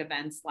eccentric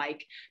events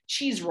like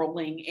cheese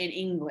rolling in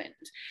England,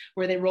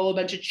 where they roll a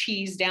bunch of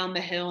cheese down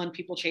the hill and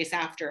people chase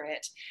after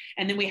it.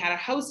 And then we had a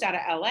host out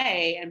of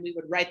LA, and we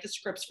would write the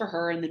scripts for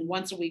her. And then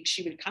once a week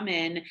she would come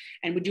in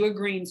and would do a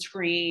green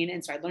screen.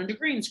 And so I learned a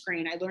green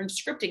screen. I learned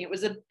scripting. It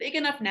was a big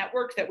enough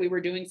network that we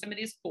were doing some of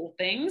these cool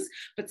things,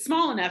 but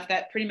small enough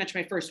that pretty much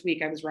my first week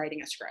I was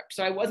writing a script.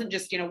 So I wasn't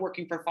just,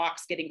 working for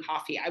Fox getting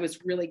coffee. I was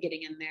really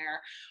getting in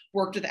there,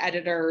 worked with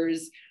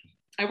editors.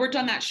 I worked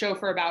on that show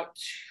for about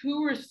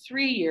 2 or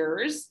 3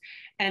 years.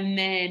 And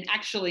then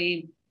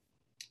actually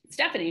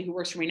Stephanie, who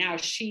works for me now,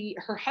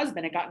 her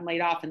husband had gotten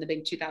laid off in the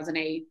big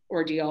 2008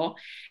 ordeal,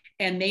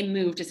 and they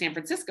moved to San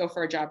Francisco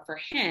for a job for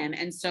him.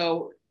 And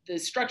so the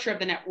structure of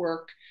the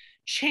network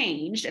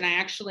changed, and I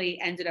actually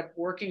ended up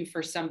working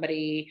for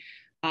somebody.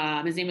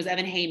 His name was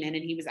Evan Heyman,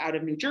 and he was out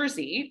of New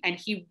Jersey, and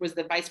he was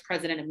the vice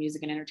president of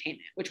music and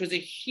entertainment, which was a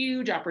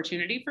huge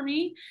opportunity for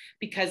me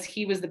because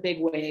he was the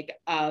bigwig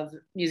of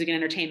music and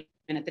entertainment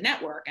at the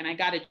network. And I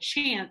got a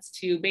chance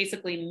to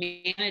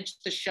basically manage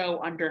the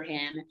show under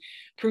him,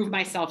 prove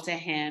myself to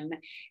him.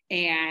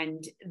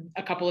 And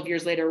a couple of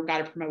years later, got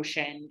a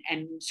promotion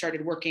and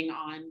started working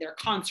on their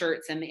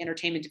concerts and the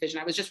entertainment division.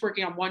 I was just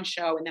working on one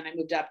show, and then I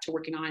moved up to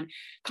working on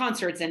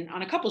concerts and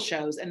on a couple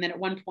shows. And then at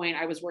one point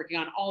I was working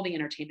on all the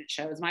entertainment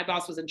shows. My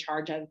boss was in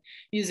charge of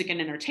music and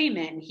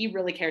entertainment, and he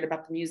really cared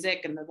about the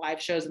music and the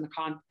live shows and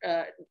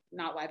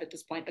not live at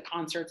this point, the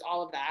concerts,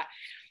 all of that.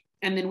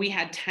 And then we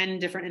had 10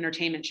 different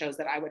entertainment shows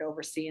that I would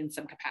oversee in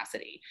some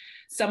capacity.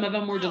 Some of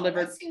them were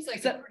delivered. That seems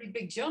like a pretty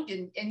big jump.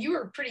 And you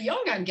were pretty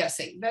young, I'm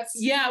guessing.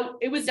 Yeah,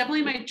 it was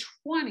definitely my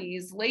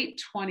 20s, late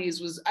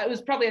 20s I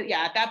was probably,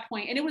 at that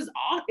point. And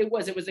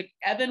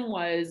Evan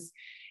was,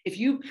 if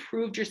you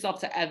proved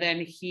yourself to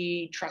Evan,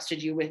 he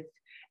trusted you with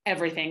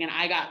everything. And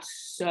I got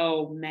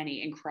so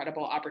many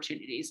incredible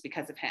opportunities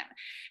because of him,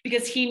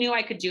 because he knew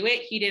I could do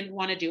it. He didn't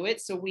want to do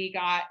it. So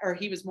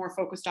he was more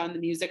focused on the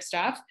music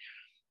stuff.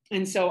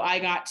 And so I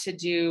got to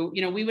do,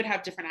 we would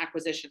have different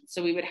acquisitions.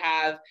 So we would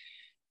have,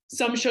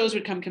 some shows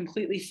would come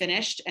completely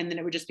finished, and then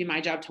it would just be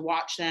my job to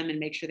watch them and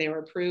make sure they were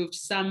approved.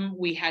 Some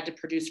we had to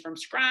produce from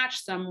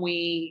scratch. Some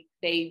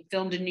they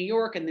filmed in New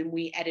York and then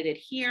we edited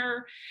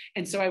here.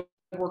 And so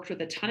I worked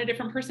with a ton of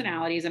different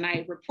personalities, and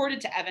I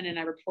reported to Evan and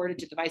I reported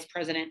to the vice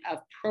president of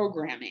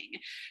programming.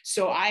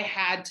 So I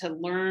had to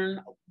learn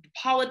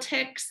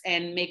politics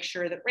and make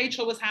sure that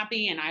Rachel was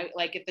happy. And I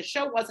like, if the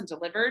show wasn't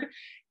delivered,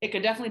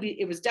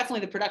 it was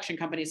definitely the production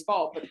company's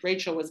fault, but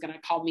Rachel was going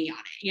to call me on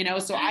it, you know?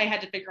 So I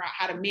had to figure out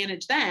how to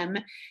manage them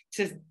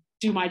to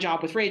do my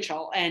job with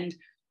Rachel. And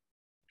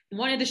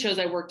one of the shows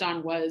I worked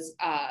on was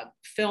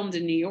filmed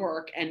in New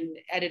York and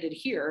edited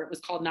here. It was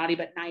called Naughty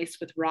But Nice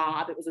with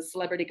Rob. It was a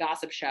celebrity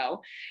gossip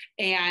show.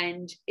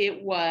 And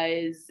it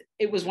was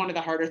one of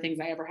the harder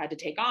things I ever had to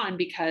take on,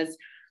 because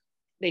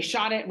they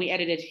shot it and we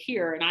edited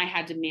here, and I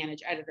had to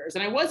manage editors.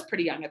 And I was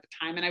pretty young at the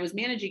time, and I was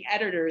managing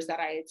editors that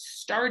I had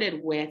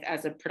started with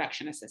as a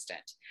production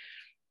assistant.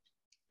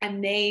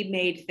 And they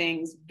made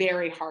things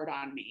very hard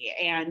on me.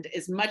 And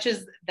as much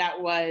as that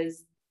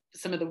was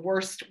some of the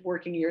worst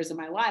working years of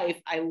my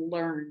life, I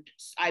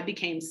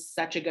became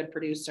such a good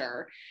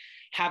producer,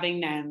 having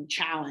them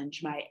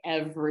challenge my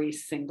every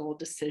single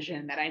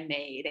decision that I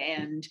made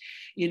and,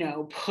 you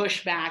know,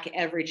 push back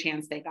every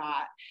chance they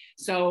got.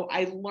 So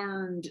I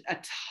learned a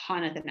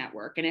ton at the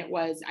network, and I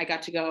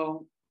got to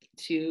go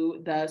to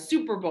the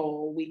Super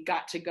Bowl. We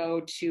got to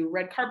go to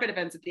red carpet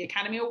events at the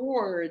Academy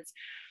Awards.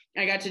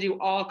 I got to do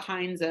all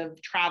kinds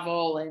of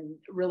travel and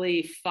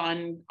really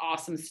fun,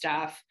 awesome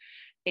stuff.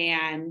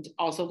 And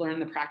also learn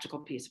the practical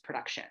piece of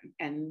production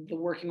and the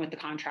working with the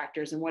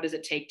contractors and what does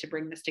it take to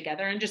bring this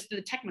together, and just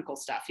the technical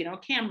stuff, you know,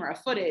 camera,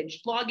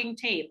 footage, logging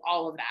tape,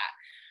 all of that.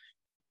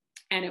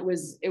 And it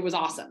was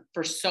awesome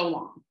for so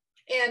long.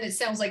 And it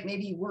sounds like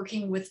maybe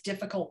working with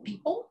difficult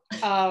people.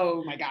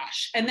 Oh my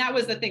gosh. And that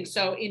was the thing.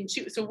 So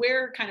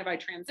where kind of I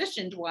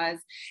transitioned was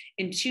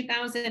in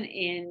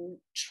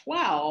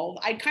 2012,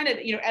 I kind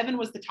of, you know, Evan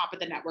was the top of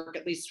the network,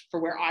 at least for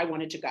where I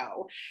wanted to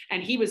go.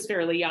 And he was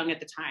fairly young at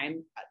the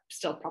time,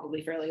 still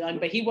probably fairly young,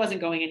 but he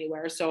wasn't going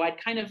anywhere. So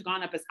I'd kind of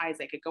gone up as high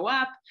as I could go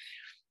up.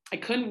 I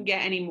couldn't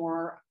get any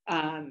more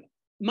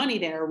money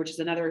there, which is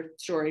another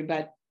story,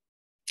 but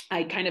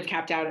I kind of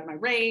capped out at my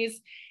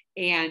raise.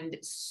 And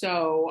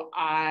so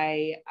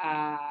I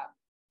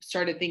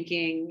started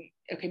thinking,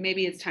 okay,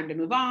 maybe it's time to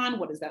move on.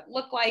 What does that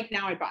look like?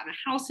 Now I bought a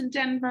house in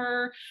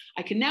Denver.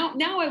 I can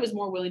now I was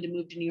more willing to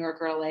move to New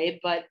York or LA,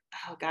 but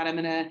oh God, I'm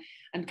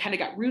kind of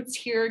got roots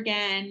here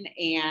again.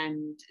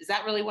 And is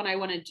that really what I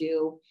want to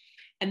do?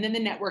 And then the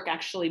network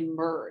actually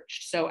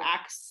merged. So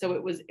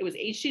it was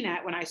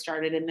HDNet when I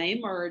started, and they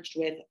merged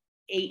with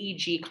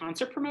AEG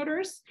Concert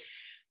Promoters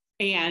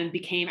and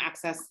became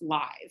Access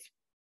Live.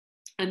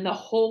 And the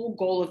whole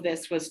goal of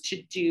this was to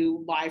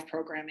do live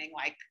programming.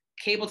 Like,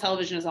 cable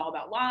television is all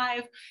about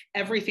live.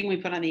 Everything we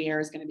put on the air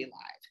is going to be live.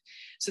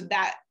 So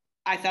that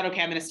I thought,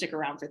 okay, I'm going to stick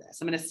around for this.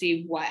 I'm going to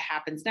see what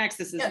happens next.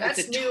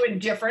 That's new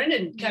and different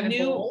and kind of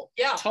bold.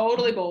 Yeah,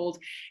 totally bold.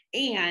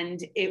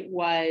 And it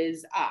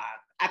was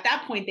at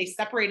that point they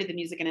separated the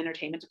music and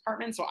entertainment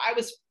department. So I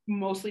was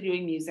mostly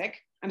doing music.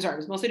 I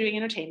was mostly doing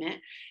entertainment.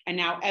 And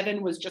now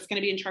Evan was just going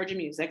to be in charge of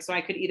music. So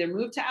I could either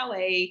move to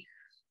LA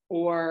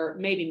or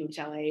maybe move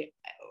to LA.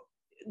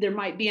 There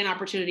might be an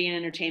opportunity in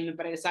entertainment,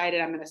 but I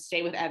decided I'm going to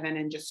stay with Evan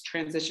and just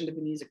transition to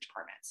the music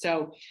department.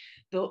 So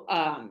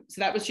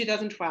that was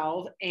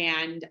 2012,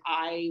 and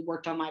I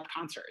worked on live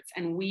concerts,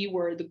 and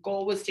the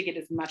goal was to get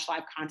as much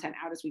live content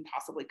out as we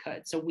possibly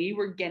could. So we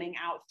were getting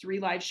out 3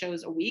 live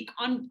shows a week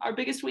on our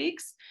biggest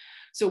weeks.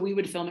 So we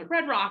would film at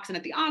Red Rocks and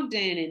at the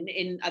Ogden and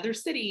in other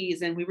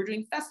cities, and we were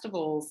doing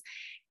festivals.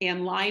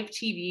 And live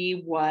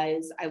TV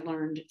I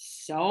learned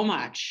so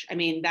much. I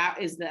mean, that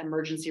is the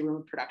emergency room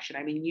of production.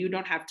 I mean, you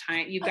don't have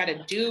time. You got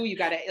to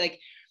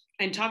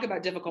and talk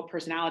about difficult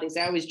personalities.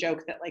 I always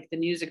joke that like the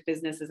music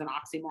business is an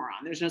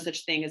oxymoron. There's no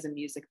such thing as a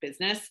music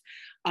business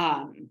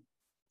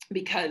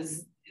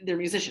because they're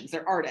musicians,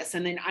 they're artists.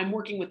 And then I'm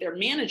working with their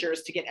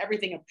managers to get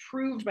everything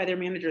approved by their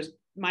managers.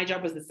 My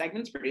job was the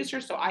segments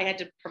producer. So I had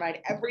to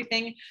provide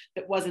everything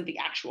that wasn't the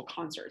actual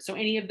concert. So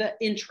any of the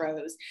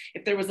intros,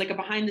 if there was like a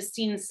behind the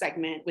scenes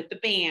segment with the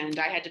band,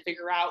 I had to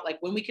figure out like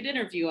when we could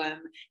interview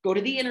them, go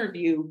to the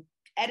interview,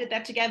 edit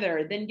that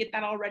together, then get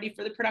that all ready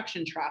for the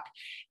production truck.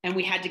 And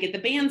we had to get the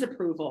band's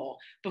approval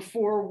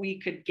before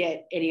we could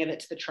get any of it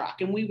to the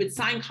truck. And we would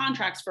sign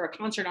contracts for a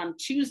concert on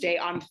Tuesday,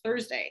 on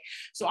Thursday.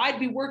 So I'd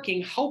be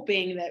working,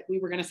 hoping that we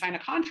were going to sign a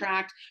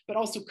contract, but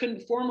also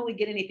couldn't formally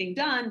get anything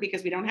done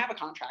because we don't have a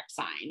contract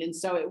signed. And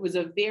so it was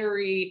a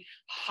very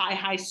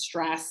high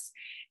stress.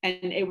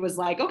 And it was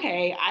like,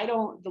 okay,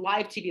 the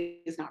live TV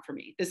is not for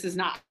me. This is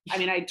not, I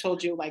mean, I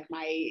told you like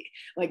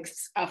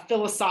a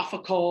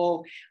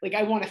philosophical, like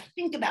I want to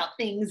think about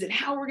things and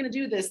how we're going to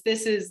do this.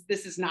 This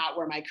is not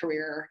where my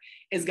career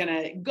is going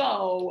to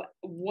go.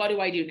 What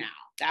do I do now?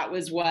 That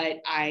was what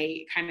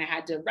I kind of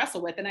had to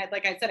wrestle with. And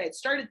like I said, I'd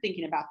started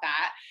thinking about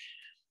that.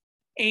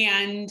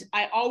 And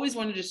I always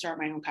wanted to start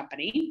my own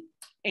company.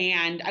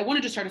 And I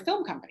wanted to start a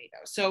film company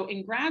though. So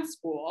in grad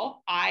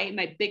school,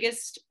 my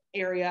biggest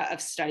area of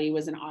study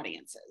was in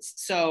audiences.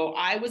 So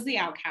I was the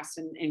outcast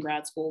in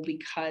grad school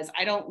because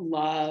I don't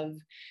love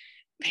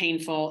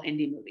painful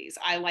indie movies.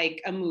 I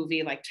like a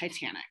movie like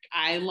Titanic.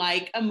 I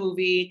like a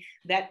movie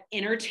that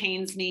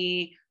entertains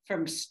me,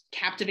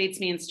 captivates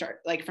me and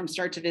from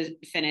start to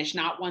finish,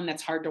 not one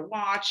that's hard to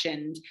watch.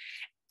 And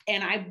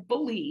I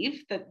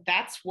believe that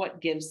that's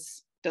what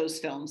gives those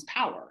films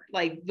power.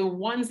 Like the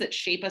ones that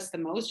shape us the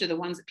most are the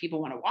ones that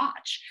people want to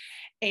watch.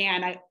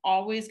 And I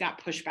always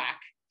got pushback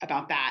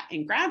about that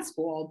in grad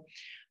school.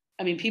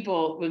 I mean,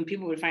 when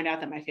people would find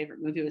out that my favorite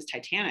movie was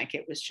Titanic,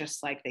 it was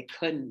just like they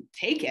couldn't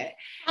take it.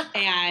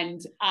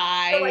 And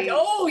They're like,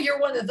 oh, you're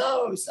one of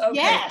those. Okay.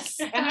 Yes.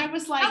 And I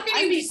was like, how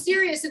can you be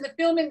serious in the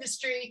film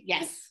industry?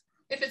 Yes.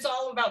 If it's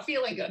all about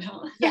feeling good,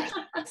 huh? Yes.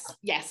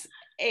 Yes.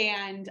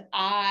 And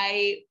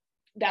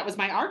that was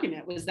my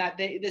argument, was that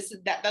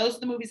those are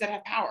the movies that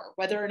have power.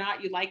 Whether or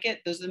not you like it,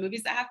 those are the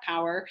movies that have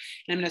power.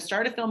 And I'm going to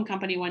start a film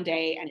company one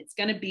day, and it's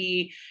going to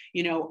be,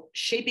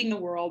 shaping the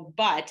world,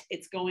 but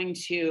it's going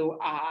to,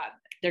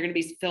 they're going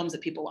to be films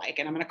that people like.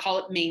 And I'm going to call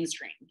it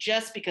mainstream,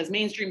 just because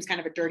mainstream is kind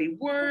of a dirty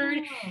word.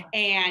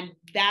 And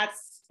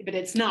but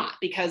it's not,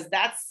 because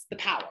that's the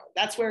power.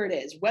 That's where it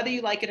is. Whether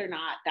you like it or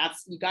not,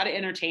 you got to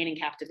entertain and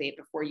captivate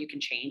before you can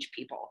change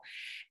people.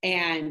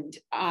 And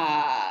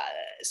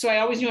so I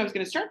always knew I was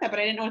going to start that,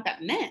 but I didn't know what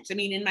that meant. I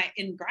mean,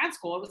 in grad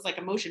school, it was like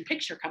a motion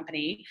picture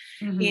company.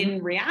 Mm-hmm.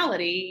 In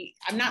reality,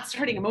 I'm not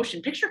starting a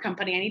motion picture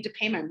company. I need to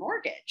pay my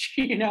mortgage,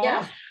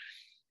 Yeah.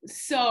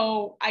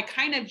 So I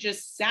kind of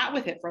just sat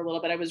with it for a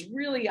little bit. I was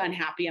really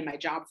unhappy in my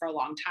job for a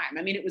long time.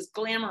 I mean, it was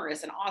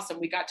glamorous and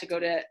awesome. We got to go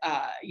to,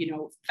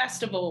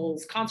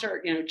 festivals,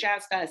 concert,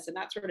 jazz fest and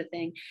that sort of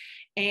thing.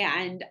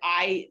 And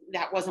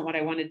that wasn't what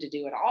I wanted to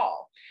do at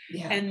all.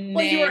 Yeah. And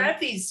well, you were at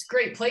these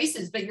great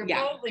places, but you're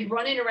probably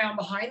running around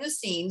behind the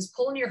scenes,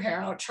 pulling your hair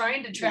out,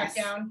 trying to track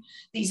down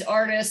these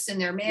artists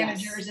and their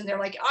managers. And they're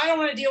like, I don't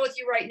want to deal with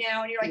you right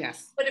now. And you're like,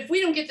 but if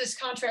we don't get this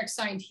contract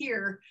signed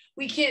here,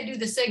 we can't do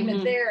the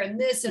segment there and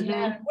this and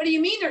that. What do you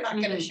mean they're not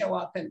going to show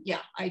up? And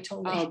I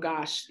totally. Oh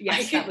gosh.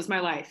 Yes, that was my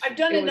life. I've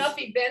done enough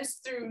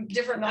events through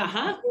different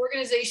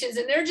organizations,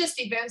 and they're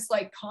just events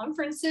like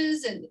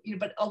conferences and,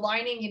 but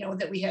aligning,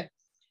 that we had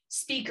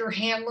speaker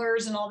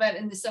handlers and all that.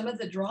 And some of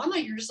the drama,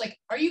 you're just like,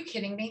 are you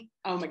kidding me?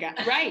 Oh my God.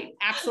 Right.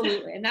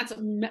 Absolutely. And that's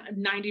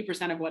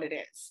 90% of what it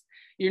is.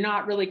 You're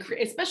not really,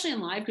 especially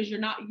in live, because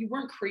you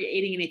weren't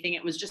creating anything.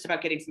 It was just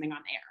about getting something on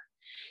air.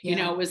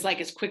 Yeah. It was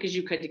like as quick as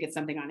you could to get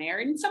something on air.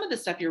 And some of the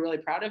stuff you're really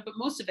proud of, but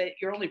most of it,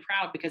 you're only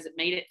proud because it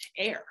made it to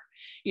air.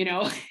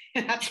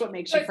 That's what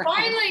makes you proud.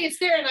 Finally it's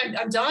there and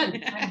I'm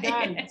done. I'm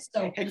done.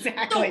 So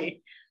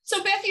exactly.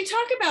 So Beth, you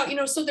talk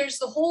about, so there's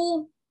the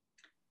whole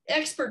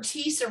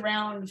expertise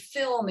around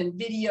film and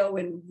video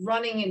and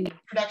running and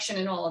production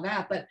and all of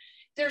that, but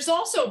there's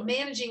also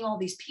managing all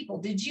these people.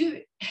 Did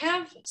you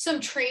have some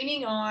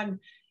training on,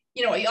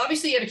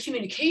 obviously you had a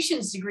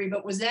communications degree,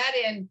 but was that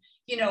in,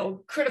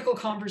 critical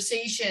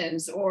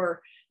conversations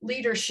or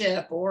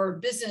leadership or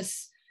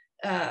business,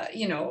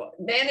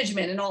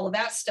 management and all of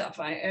that stuff?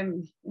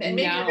 And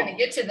maybe you're going to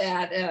get to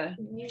that.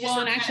 You just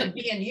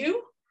actually being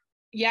you.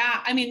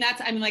 Yeah.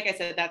 Like I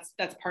said,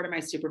 that's part of my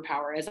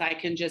superpower is I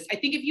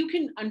think if you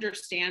can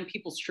understand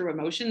people's true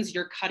emotions,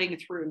 you're cutting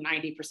through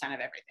 90% of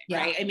everything. Yeah,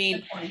 right. I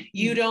mean,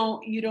 you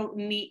don't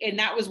need, and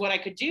that was what I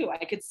could do.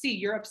 I could see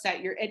you're upset.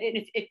 And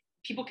if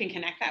people can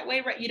connect that way,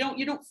 right? You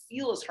don't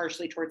feel as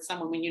harshly towards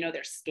someone when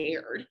they're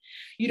scared.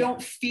 You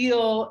don't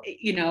feel,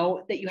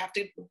 that you have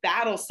to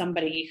battle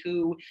somebody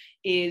who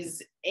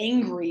is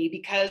angry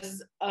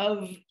because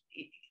of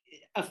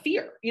a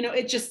fear,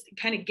 it just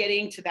kind of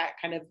getting to that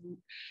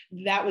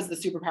was the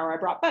superpower I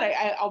brought. But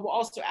I will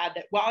also add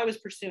that while I was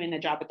pursuing the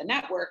job at the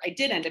network, I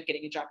did end up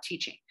getting a job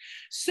teaching.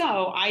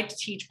 So I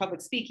teach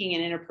public speaking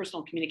and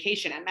interpersonal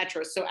communication at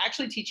Metro. So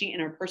actually teaching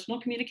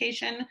interpersonal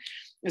communication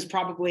is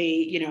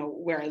probably,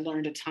 where I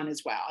learned a ton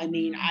as well. I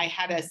mean, I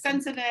had a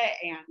sense of it,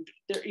 and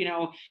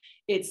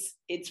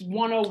it's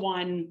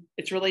 101,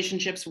 it's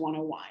relationships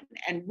 101,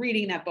 and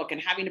reading that book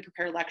and having to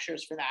prepare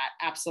lectures for that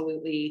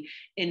absolutely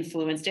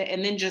influenced it.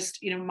 And then just,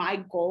 my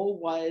goal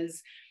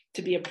was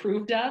to be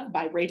approved of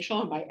by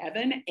Rachel and by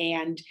Evan.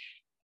 And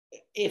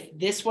if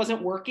this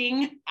wasn't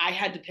working, I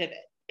had to pivot.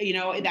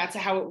 That's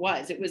how it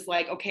was. It was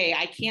like, okay,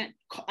 I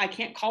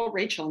can't call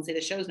Rachel and say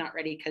the show's not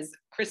ready because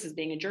Chris is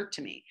being a jerk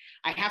to me.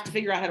 I have to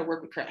figure out how to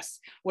work with Chris.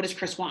 What does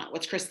Chris want?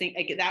 What's Chris think?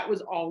 Like, that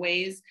was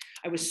always,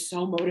 I was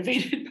so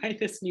motivated by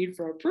this need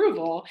for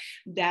approval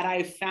that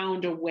I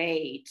found a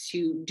way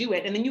to do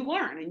it. And then you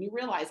learn and you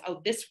realize,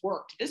 oh, this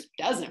worked. This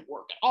doesn't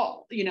work at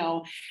all,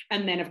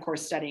 and then of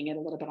course, studying it a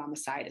little bit on the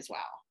side as well.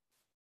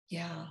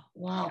 Yeah.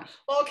 Wow. Yeah.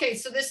 Well, okay.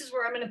 So this is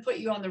where I'm going to put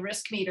you on the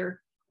risk meter.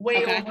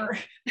 Way over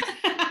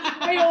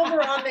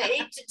on the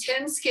 8 to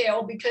 10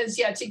 scale, because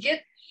to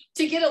get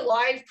a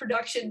live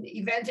production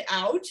event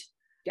out,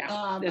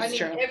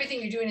 true.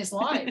 Everything you're doing is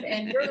live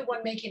and you're the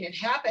one making it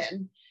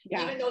happen.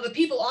 Yeah. Even though the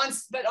people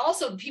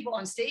the people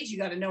on stage, you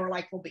got to know are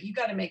like, well, but you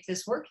got to make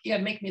this work. You got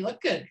to make me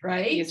look good.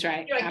 Right. That's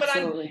right. You're like,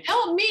 absolutely. But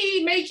help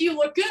me make you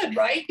look good.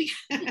 Right.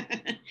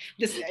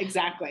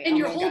 Exactly. And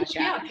your whole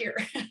job here.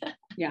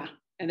 Yeah.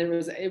 And there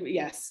was,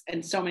 yes,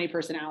 and so many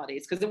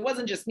personalities, because it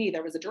wasn't just me.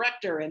 There was a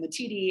director and the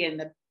TD and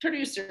the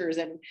producers,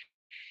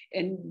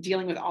 and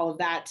dealing with all of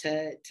that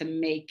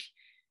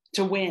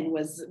to win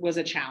was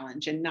a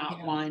challenge, and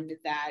not one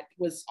that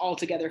was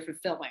altogether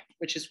fulfilling,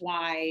 which is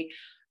why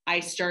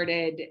I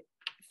started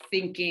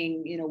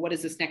thinking, what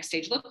does this next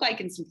stage look like?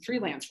 And some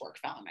freelance work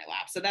fell in my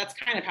lap. So that's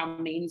kind of how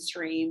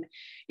mainstream,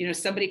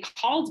 somebody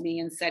called me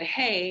and said,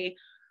 hey,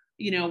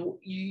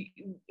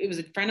 it was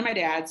a friend of my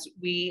dad's.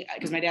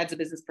 Because my dad's a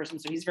business person,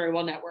 so he's very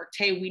well networked.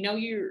 Hey, we know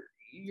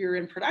you're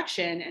in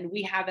production, and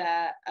we have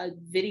a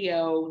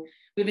video.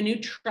 We have a new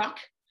truck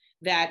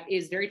that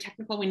is very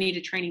technical. We need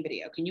a training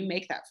video. Can you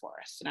make that for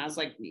us? And I was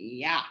like,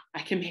 yeah,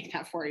 I can make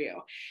that for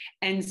you.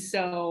 And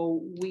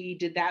so we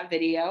did that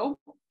video.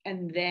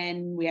 And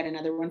then we had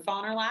another one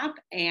fall in our lap,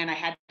 and I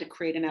had to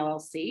create an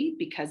LLC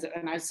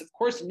and I, of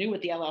course, knew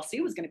what the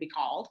LLC was going to be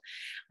called,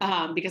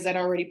 because I'd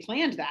already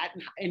planned that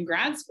in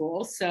grad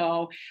school.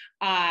 So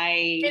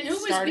And who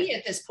was we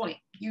at this point?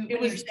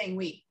 You're saying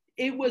we.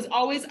 It was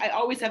always, I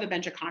always have a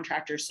bench of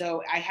contractors.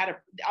 So I had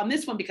on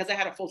this one, because I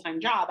had a full-time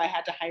job, I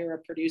had to hire a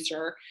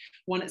producer,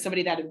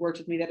 somebody that had worked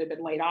with me that had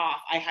been laid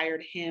off. I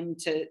hired him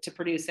to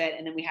produce it.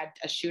 And then we had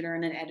a shooter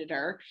and an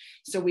editor.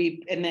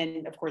 And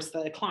then of course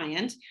the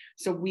client.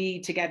 So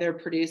we together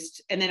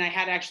produced, and then I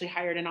had actually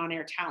hired an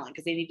on-air talent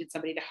because they needed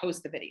somebody to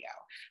host the video.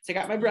 So I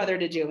got my brother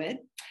to do it,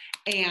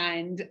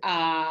 and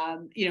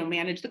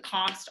manage the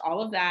cost,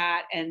 all of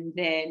that. And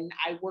then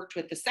I worked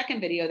with the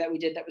second video that we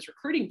did that was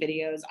recruiting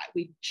videos.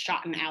 We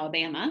shot in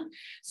Alabama,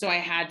 so I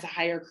had to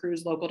hire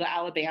crews local to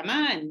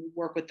Alabama and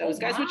work with those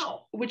guys,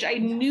 which I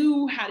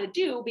knew how to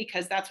do,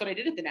 because that's what I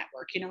did at the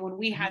network. When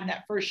we had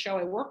that first show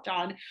I worked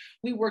on,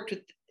 we worked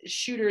with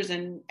shooters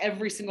in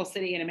every single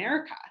city in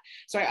America.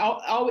 So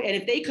and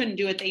if they couldn't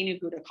do it, they knew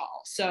who to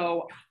call.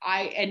 So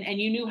and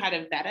you knew how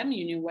to vet them,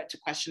 you knew what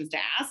questions to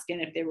ask,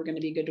 and if they were going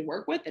to be good to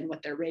work with, and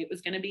what their rate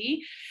was going to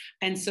be.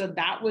 And so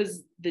that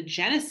was the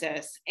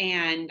genesis.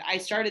 And I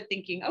started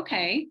thinking,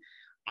 okay,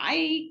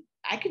 I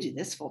could do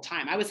this full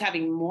time. I was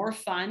having more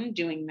fun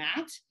doing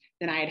that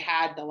than I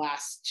had the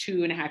last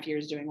 2.5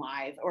 years doing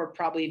live, or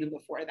probably even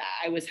before that.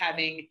 I was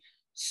having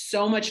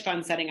so much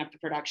fun setting up the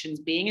productions,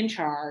 being in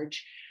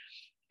charge.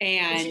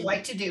 And which you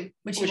like to do,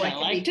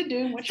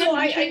 So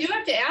I do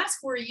have to ask,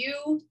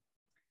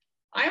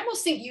 I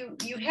almost think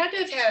you had to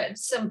have had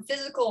some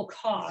physical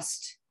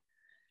cost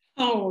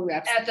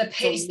at the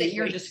pace that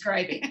you're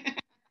describing.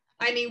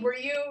 I mean, were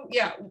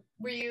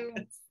you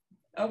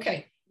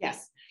okay?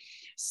 Yes.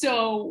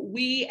 So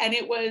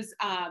it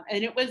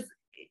was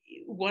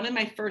one of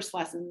my first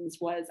lessons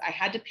was I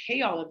had to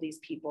pay all of these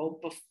people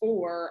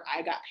before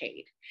I got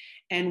paid.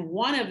 And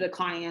one of the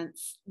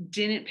clients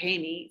didn't pay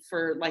me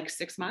for like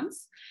 6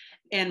 months.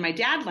 And my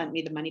dad lent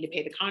me the money to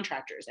pay the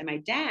contractors. And my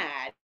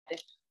dad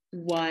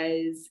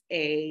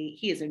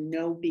he is a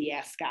no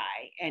BS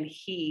guy. And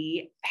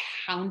he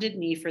hounded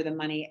me for the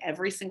money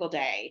every single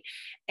day.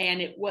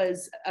 And it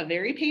was a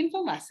very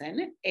painful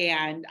lesson.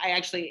 And I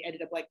actually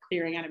ended up like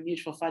clearing out a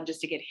mutual fund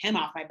just to get him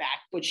off my back,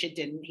 which it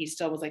didn't. He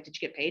still was like, did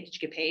you get paid? Did you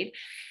get paid?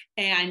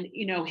 And,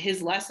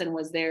 his lesson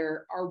was,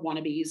 there are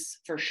wannabes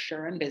for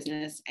sure in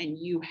business, and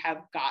you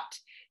have got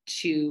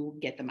to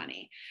get the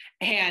money.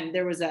 And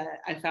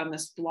I found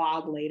this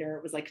blog later.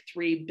 It was like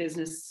three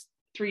business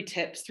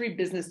tips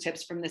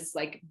from this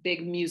like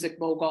big music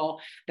mogul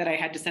that I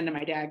had to send to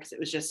my dad, because it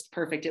was just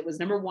perfect. It was,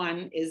 number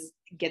 1 is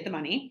get the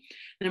money.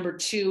 Number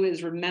 2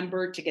 is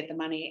remember to get the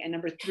money. And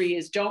number 3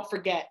 is don't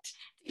forget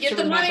to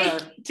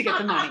remember to get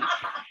the money.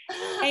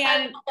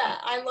 And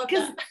I love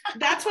that.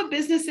 That's what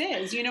business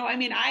is. I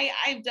mean,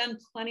 I've done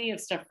plenty of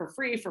stuff for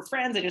free for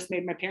friends. I just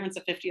made my parents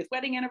a 50th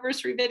wedding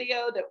anniversary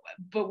video.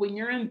 But when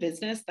you're in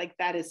business, like,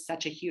 that is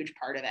such a huge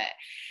part of it.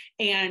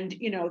 And,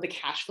 the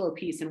cash flow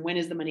piece, and when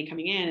is the money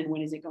coming in and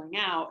when is it going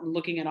out, and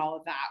looking at all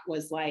of that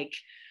was like,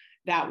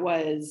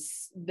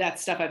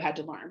 that's stuff I've had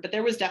to learn. But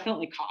there was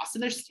definitely costs,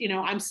 and there's,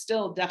 I'm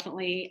still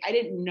definitely, I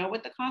didn't know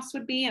what the costs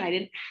would be, and I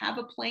didn't have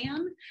a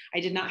plan. I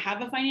did not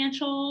have a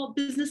financial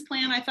business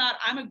plan. I thought,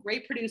 I'm a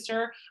great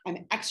producer.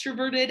 I'm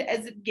extroverted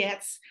as it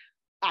gets.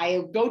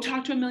 I go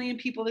talk to 1 million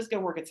people. This is going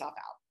to work itself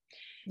out.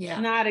 Yeah.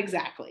 Not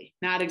exactly.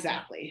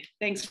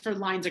 Thanks for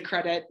lines of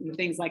credit and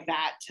things like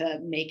that to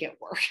make it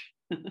work.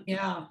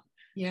 Yeah.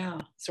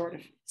 Sort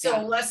of.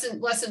 So lesson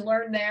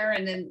learned there,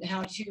 and then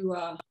how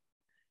to,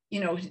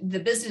 the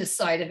business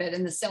side of it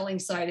and the selling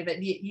side of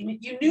it. You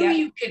knew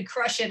you could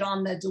crush it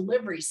on the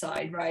delivery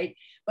side, right?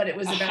 But it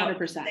was about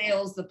 100%.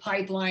 Sales, the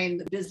pipeline,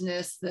 the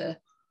business, the,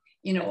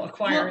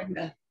 acquiring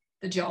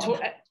the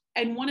job.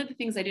 And one of the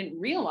things I didn't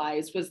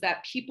realize was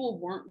that people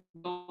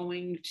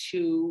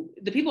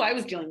the people I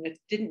was dealing with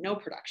didn't know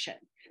production.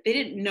 They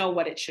didn't know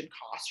what it should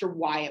cost or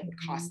why it would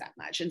cost that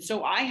much. And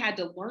so I had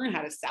to learn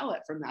how to sell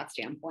it from that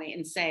standpoint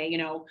and say,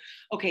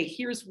 okay,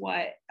 here's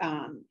why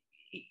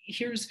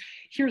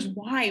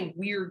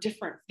we're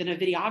different than a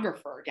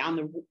videographer down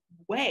the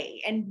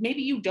way. And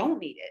maybe you don't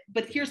need it,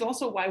 but here's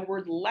also why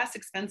we're less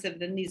expensive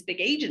than these big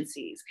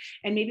agencies,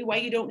 and maybe why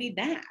you don't need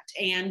that.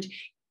 And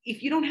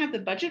if you don't have the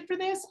budget for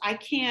this, I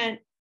can't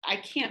I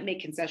can't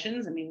make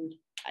concessions. I mean,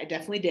 I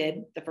definitely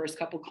did the first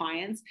couple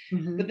clients,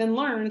 Mm-hmm. but then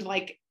learned,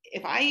 like,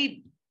 if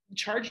I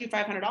charge you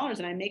 $500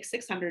 and I make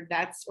 600,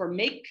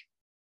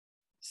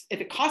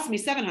 if it costs me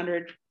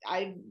 700,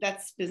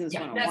 that's business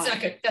 101. That's not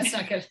good. That's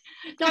not good.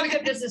 Not a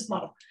good business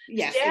model.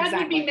 Yes, Dad exactly.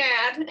 would be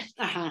mad.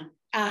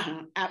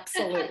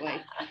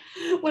 Absolutely.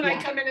 When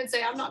I come in and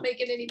say, I'm not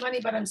making any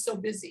money, but I'm so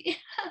busy.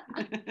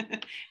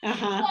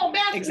 Well,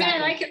 Beth,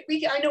 exactly.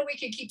 man, I know we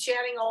could keep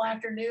chatting all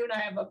afternoon.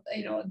 I have a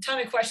ton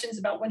of questions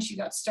about when she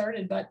got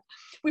started, but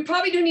we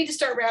probably do need to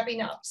start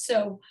wrapping up.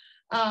 So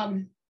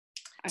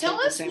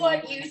tell us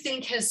what you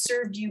think has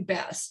served you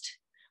best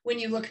when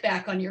you look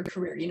back on your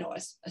career,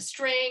 a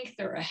strength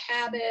or a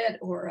habit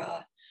or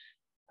a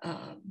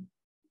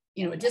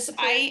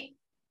discipline.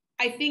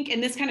 I think,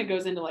 and this kind of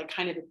goes into like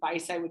kind of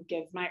advice I would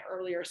give my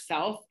earlier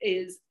self,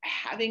 is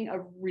having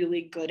a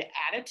really good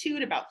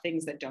attitude about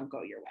things that don't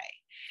go your way.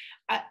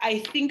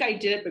 I think I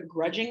did it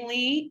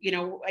begrudgingly.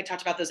 I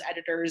talked about those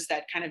editors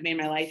that kind of made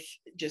my life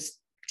just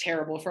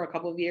terrible for a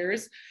couple of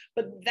years,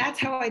 but that's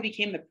how I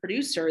became the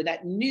producer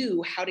that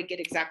knew how to get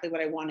exactly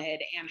what I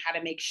wanted and how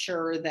to make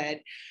sure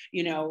that,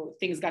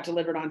 things got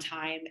delivered on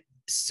time.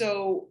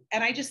 So,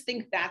 and I just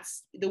think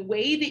that's the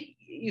way that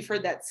you've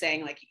heard that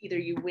saying, like, either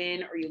you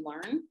win or you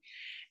learn.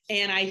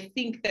 And I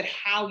think that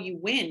how you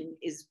win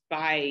is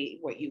by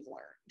what you've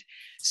learned.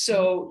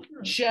 So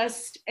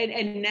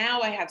and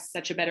now I have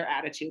such a better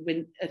attitude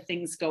when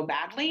things go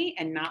badly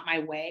and not my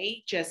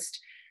way.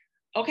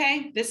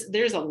 Okay,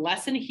 there's a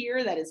lesson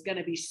here that is going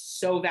to be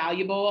so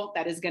valuable,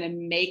 that is going to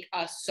make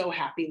us so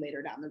happy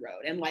later down the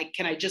road. And like,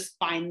 can I just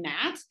find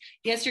that?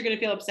 Yes, you're going to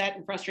feel upset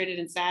and frustrated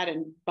and sad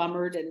and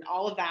bummered, and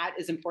all of that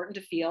is important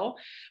to feel.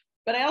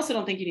 But I also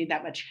don't think you need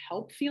that much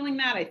help feeling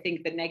that. I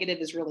think the negative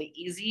is really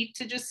easy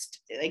to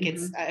just like,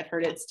 I've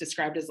heard it's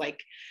described as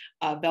like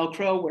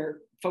Velcro,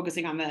 where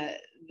focusing on the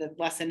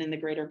lesson and the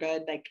greater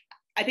good. Like,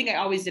 I think I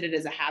always did it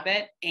as a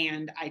habit,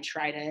 and I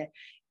try to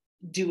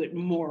do it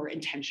more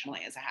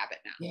intentionally as a habit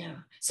now. Yeah.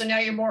 So now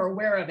you're more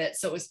aware of it.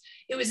 So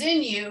it was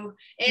in you,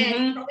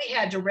 and you probably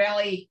had to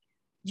rally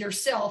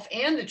yourself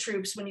and the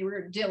troops when you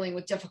were dealing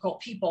with difficult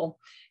people.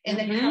 And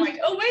then you're like,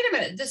 oh, wait a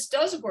minute, this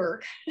does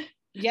work.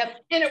 Yep.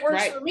 And it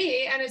works for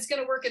me, and it's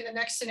going to work in the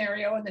next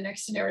scenario and the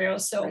next scenario.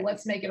 So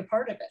let's make it a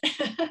part of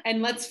it.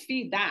 And let's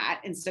feed that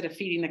instead of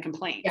feeding the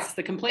complaints. Yeah.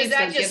 The complaints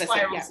that just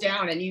spirals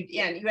down, and you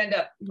end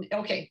up,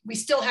 okay, we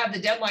still have the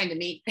deadline to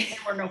meet, and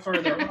we're no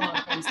further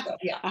along. And stuff.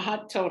 Yeah.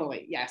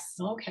 Totally. Yes.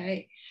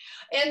 Okay.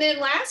 And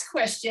then last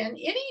question,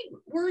 any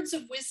words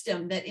of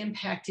wisdom that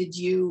impacted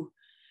you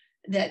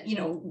that,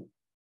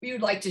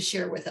 you'd like to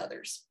share with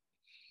others?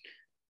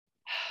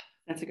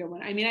 That's a good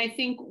one. I mean, I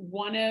think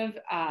one of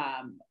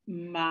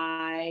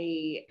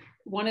the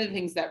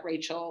things that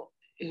Rachel,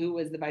 who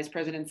was the vice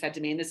president, said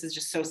to me, and this is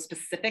just so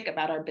specific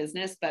about our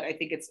business, but I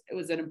think it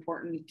was an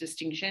important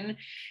distinction,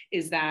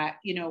 is that,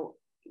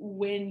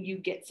 when you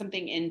get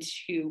something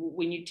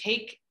when you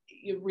take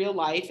your real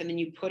life and then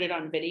you put it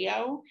on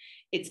video,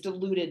 it's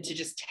diluted to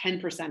just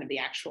 10% of the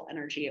actual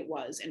energy it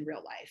was in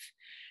real life.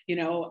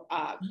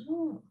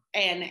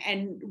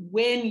 And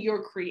when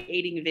you're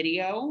creating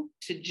video,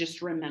 to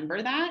just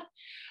remember that.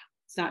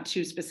 It's not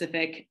too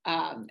specific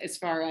as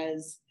far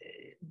as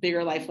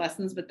bigger life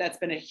lessons, but that's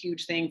been a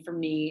huge thing for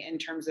me in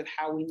terms of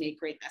how we make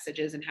great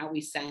messages and how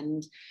we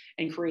send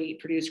and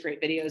produce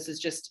great videos, is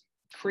just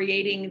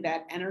creating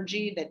that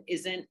energy that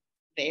isn't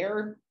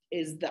there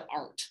is the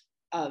art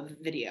of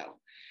video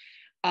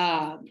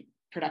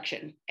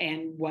production,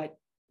 and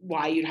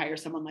why you'd hire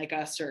someone like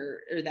us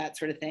or that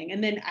sort of thing.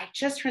 And then I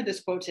just heard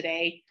this quote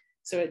today,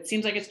 so it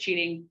seems like it's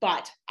cheating,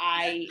 but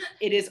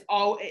it is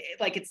all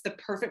like, it's the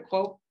perfect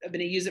quote. I'm going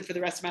to use it for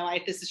the rest of my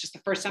life. This is just the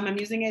first time I'm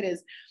using it,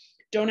 is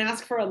don't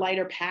ask for a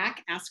lighter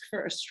pack, ask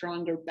for a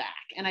stronger back.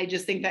 And I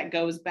just think that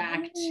goes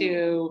back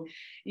to,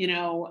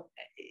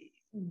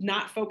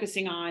 not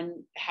focusing on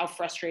how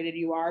frustrated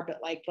you are, but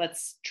like,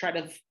 let's try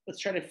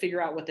to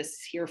figure out what this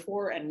is here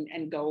for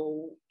and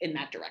go in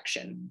that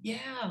direction.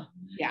 Yeah.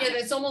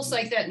 It's almost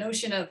like that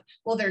notion of,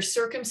 well, there's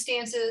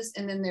circumstances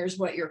and then there's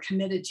what you're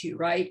committed to,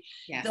 right?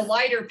 Yes. The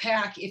lighter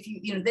pack, if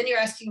then you're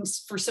asking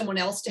for someone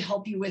else to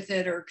help you with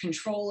it or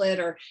control it,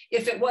 or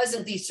if it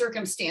wasn't these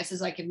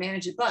circumstances, I could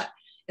manage it. But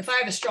if I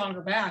have a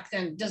stronger back,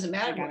 then it doesn't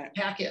matter what the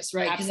pack is,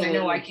 right? Because I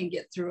know I can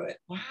get through it.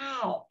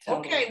 Wow.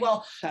 Totally. Okay.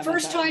 Well,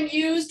 first time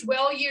used,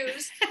 well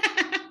used.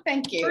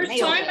 Thank you. First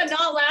time, but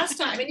not last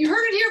time. And you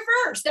heard it here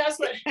first. That's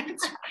what.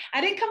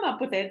 I didn't come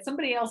up with it.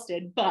 Somebody else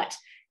did, but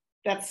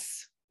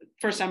that's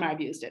first time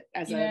I've used it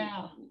as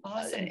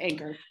awesome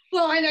anchor.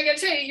 Well, and I got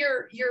to tell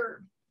you,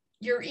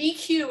 your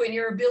EQ and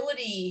your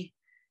ability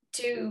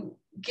to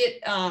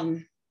get,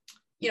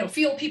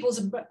 feel people's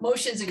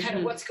emotions and kind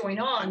of what's going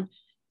on.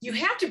 You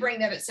have to bring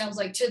that, it sounds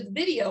like, to the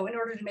video in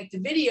order to make the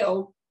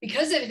video,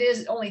 because it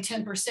is only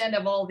 10%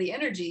 of all the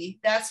energy.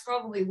 That's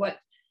probably what,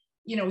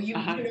 you know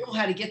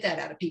how to get that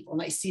out of people.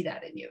 And I see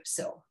that in you.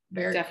 So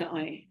Very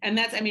definitely. And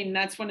that's, I mean,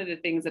 that's one of the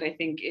things that I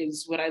think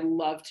is what I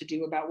love to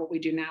do about what we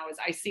do now is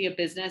I see a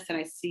business and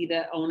I see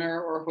the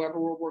owner or whoever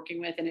we're working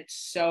with, and it's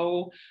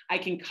so, I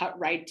can cut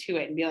right to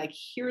it and be like,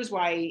 here's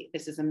why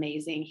this is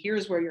amazing.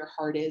 Here's where your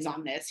heart is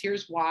on this.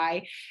 Here's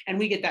why. And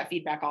we get that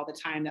feedback all the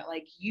time that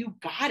like, you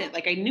got it.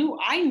 Like I knew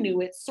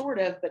it sort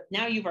of, but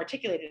now you've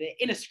articulated it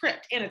in a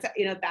script. And it's,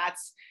 you know,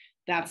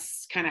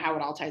 that's kind of how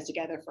it all ties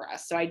together for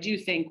us. So I do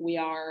think we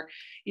are,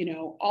 you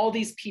know, all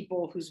these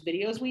people whose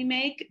videos we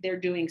make, they're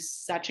doing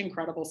such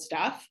incredible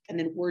stuff. And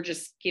then we're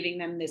just giving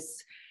them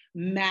this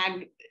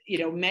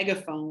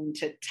megaphone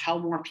to tell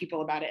more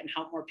people about it and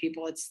help more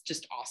people. It's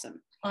just awesome.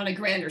 On a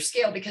grander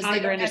scale, because they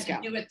don't have to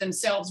do it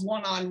themselves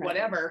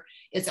whatever.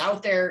 It's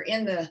out there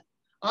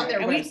on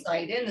their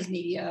website, in this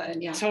media,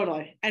 and yeah.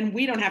 Totally. And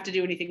we don't have to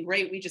do anything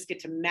great. We just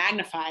get to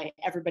magnify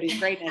everybody's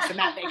greatness, and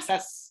that makes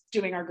us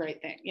doing our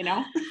great thing, you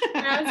know?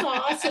 That's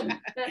awesome.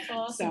 That's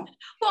awesome. So,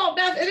 well,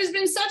 Beth, it has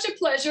been such a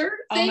pleasure.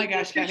 Thank you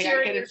gosh, Kathy,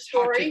 I could have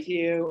talked to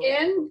you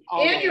and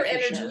your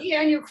energy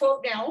and your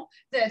quote now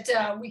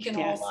that we can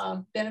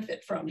all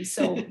benefit from.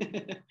 So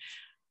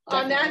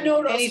on that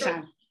note,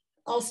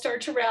 I'll start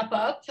to wrap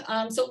up.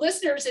 So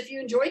listeners, if you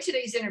enjoyed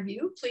today's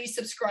interview, please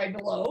subscribe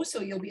below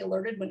so you'll be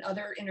alerted when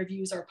other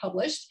interviews are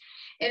published.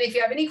 And if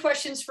you have any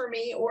questions for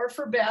me or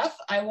for Beth,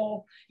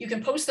 you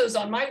can post those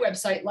on my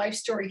website,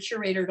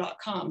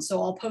 lifestorycurator.com.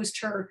 So I'll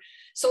post her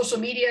social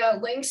media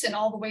links and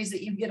all the ways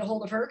that you can get a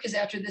hold of her, because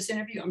after this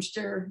interview, I'm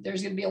sure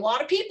there's going to be a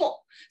lot of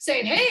people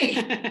saying,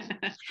 hey,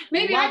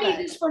 maybe I need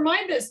this for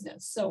my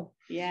business. So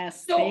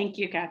yes, thank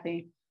you,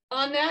 Kathy.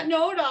 On that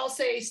note, I'll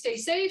say stay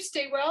safe,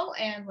 stay well,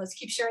 and let's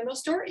keep sharing those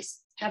stories.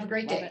 Have a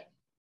great day.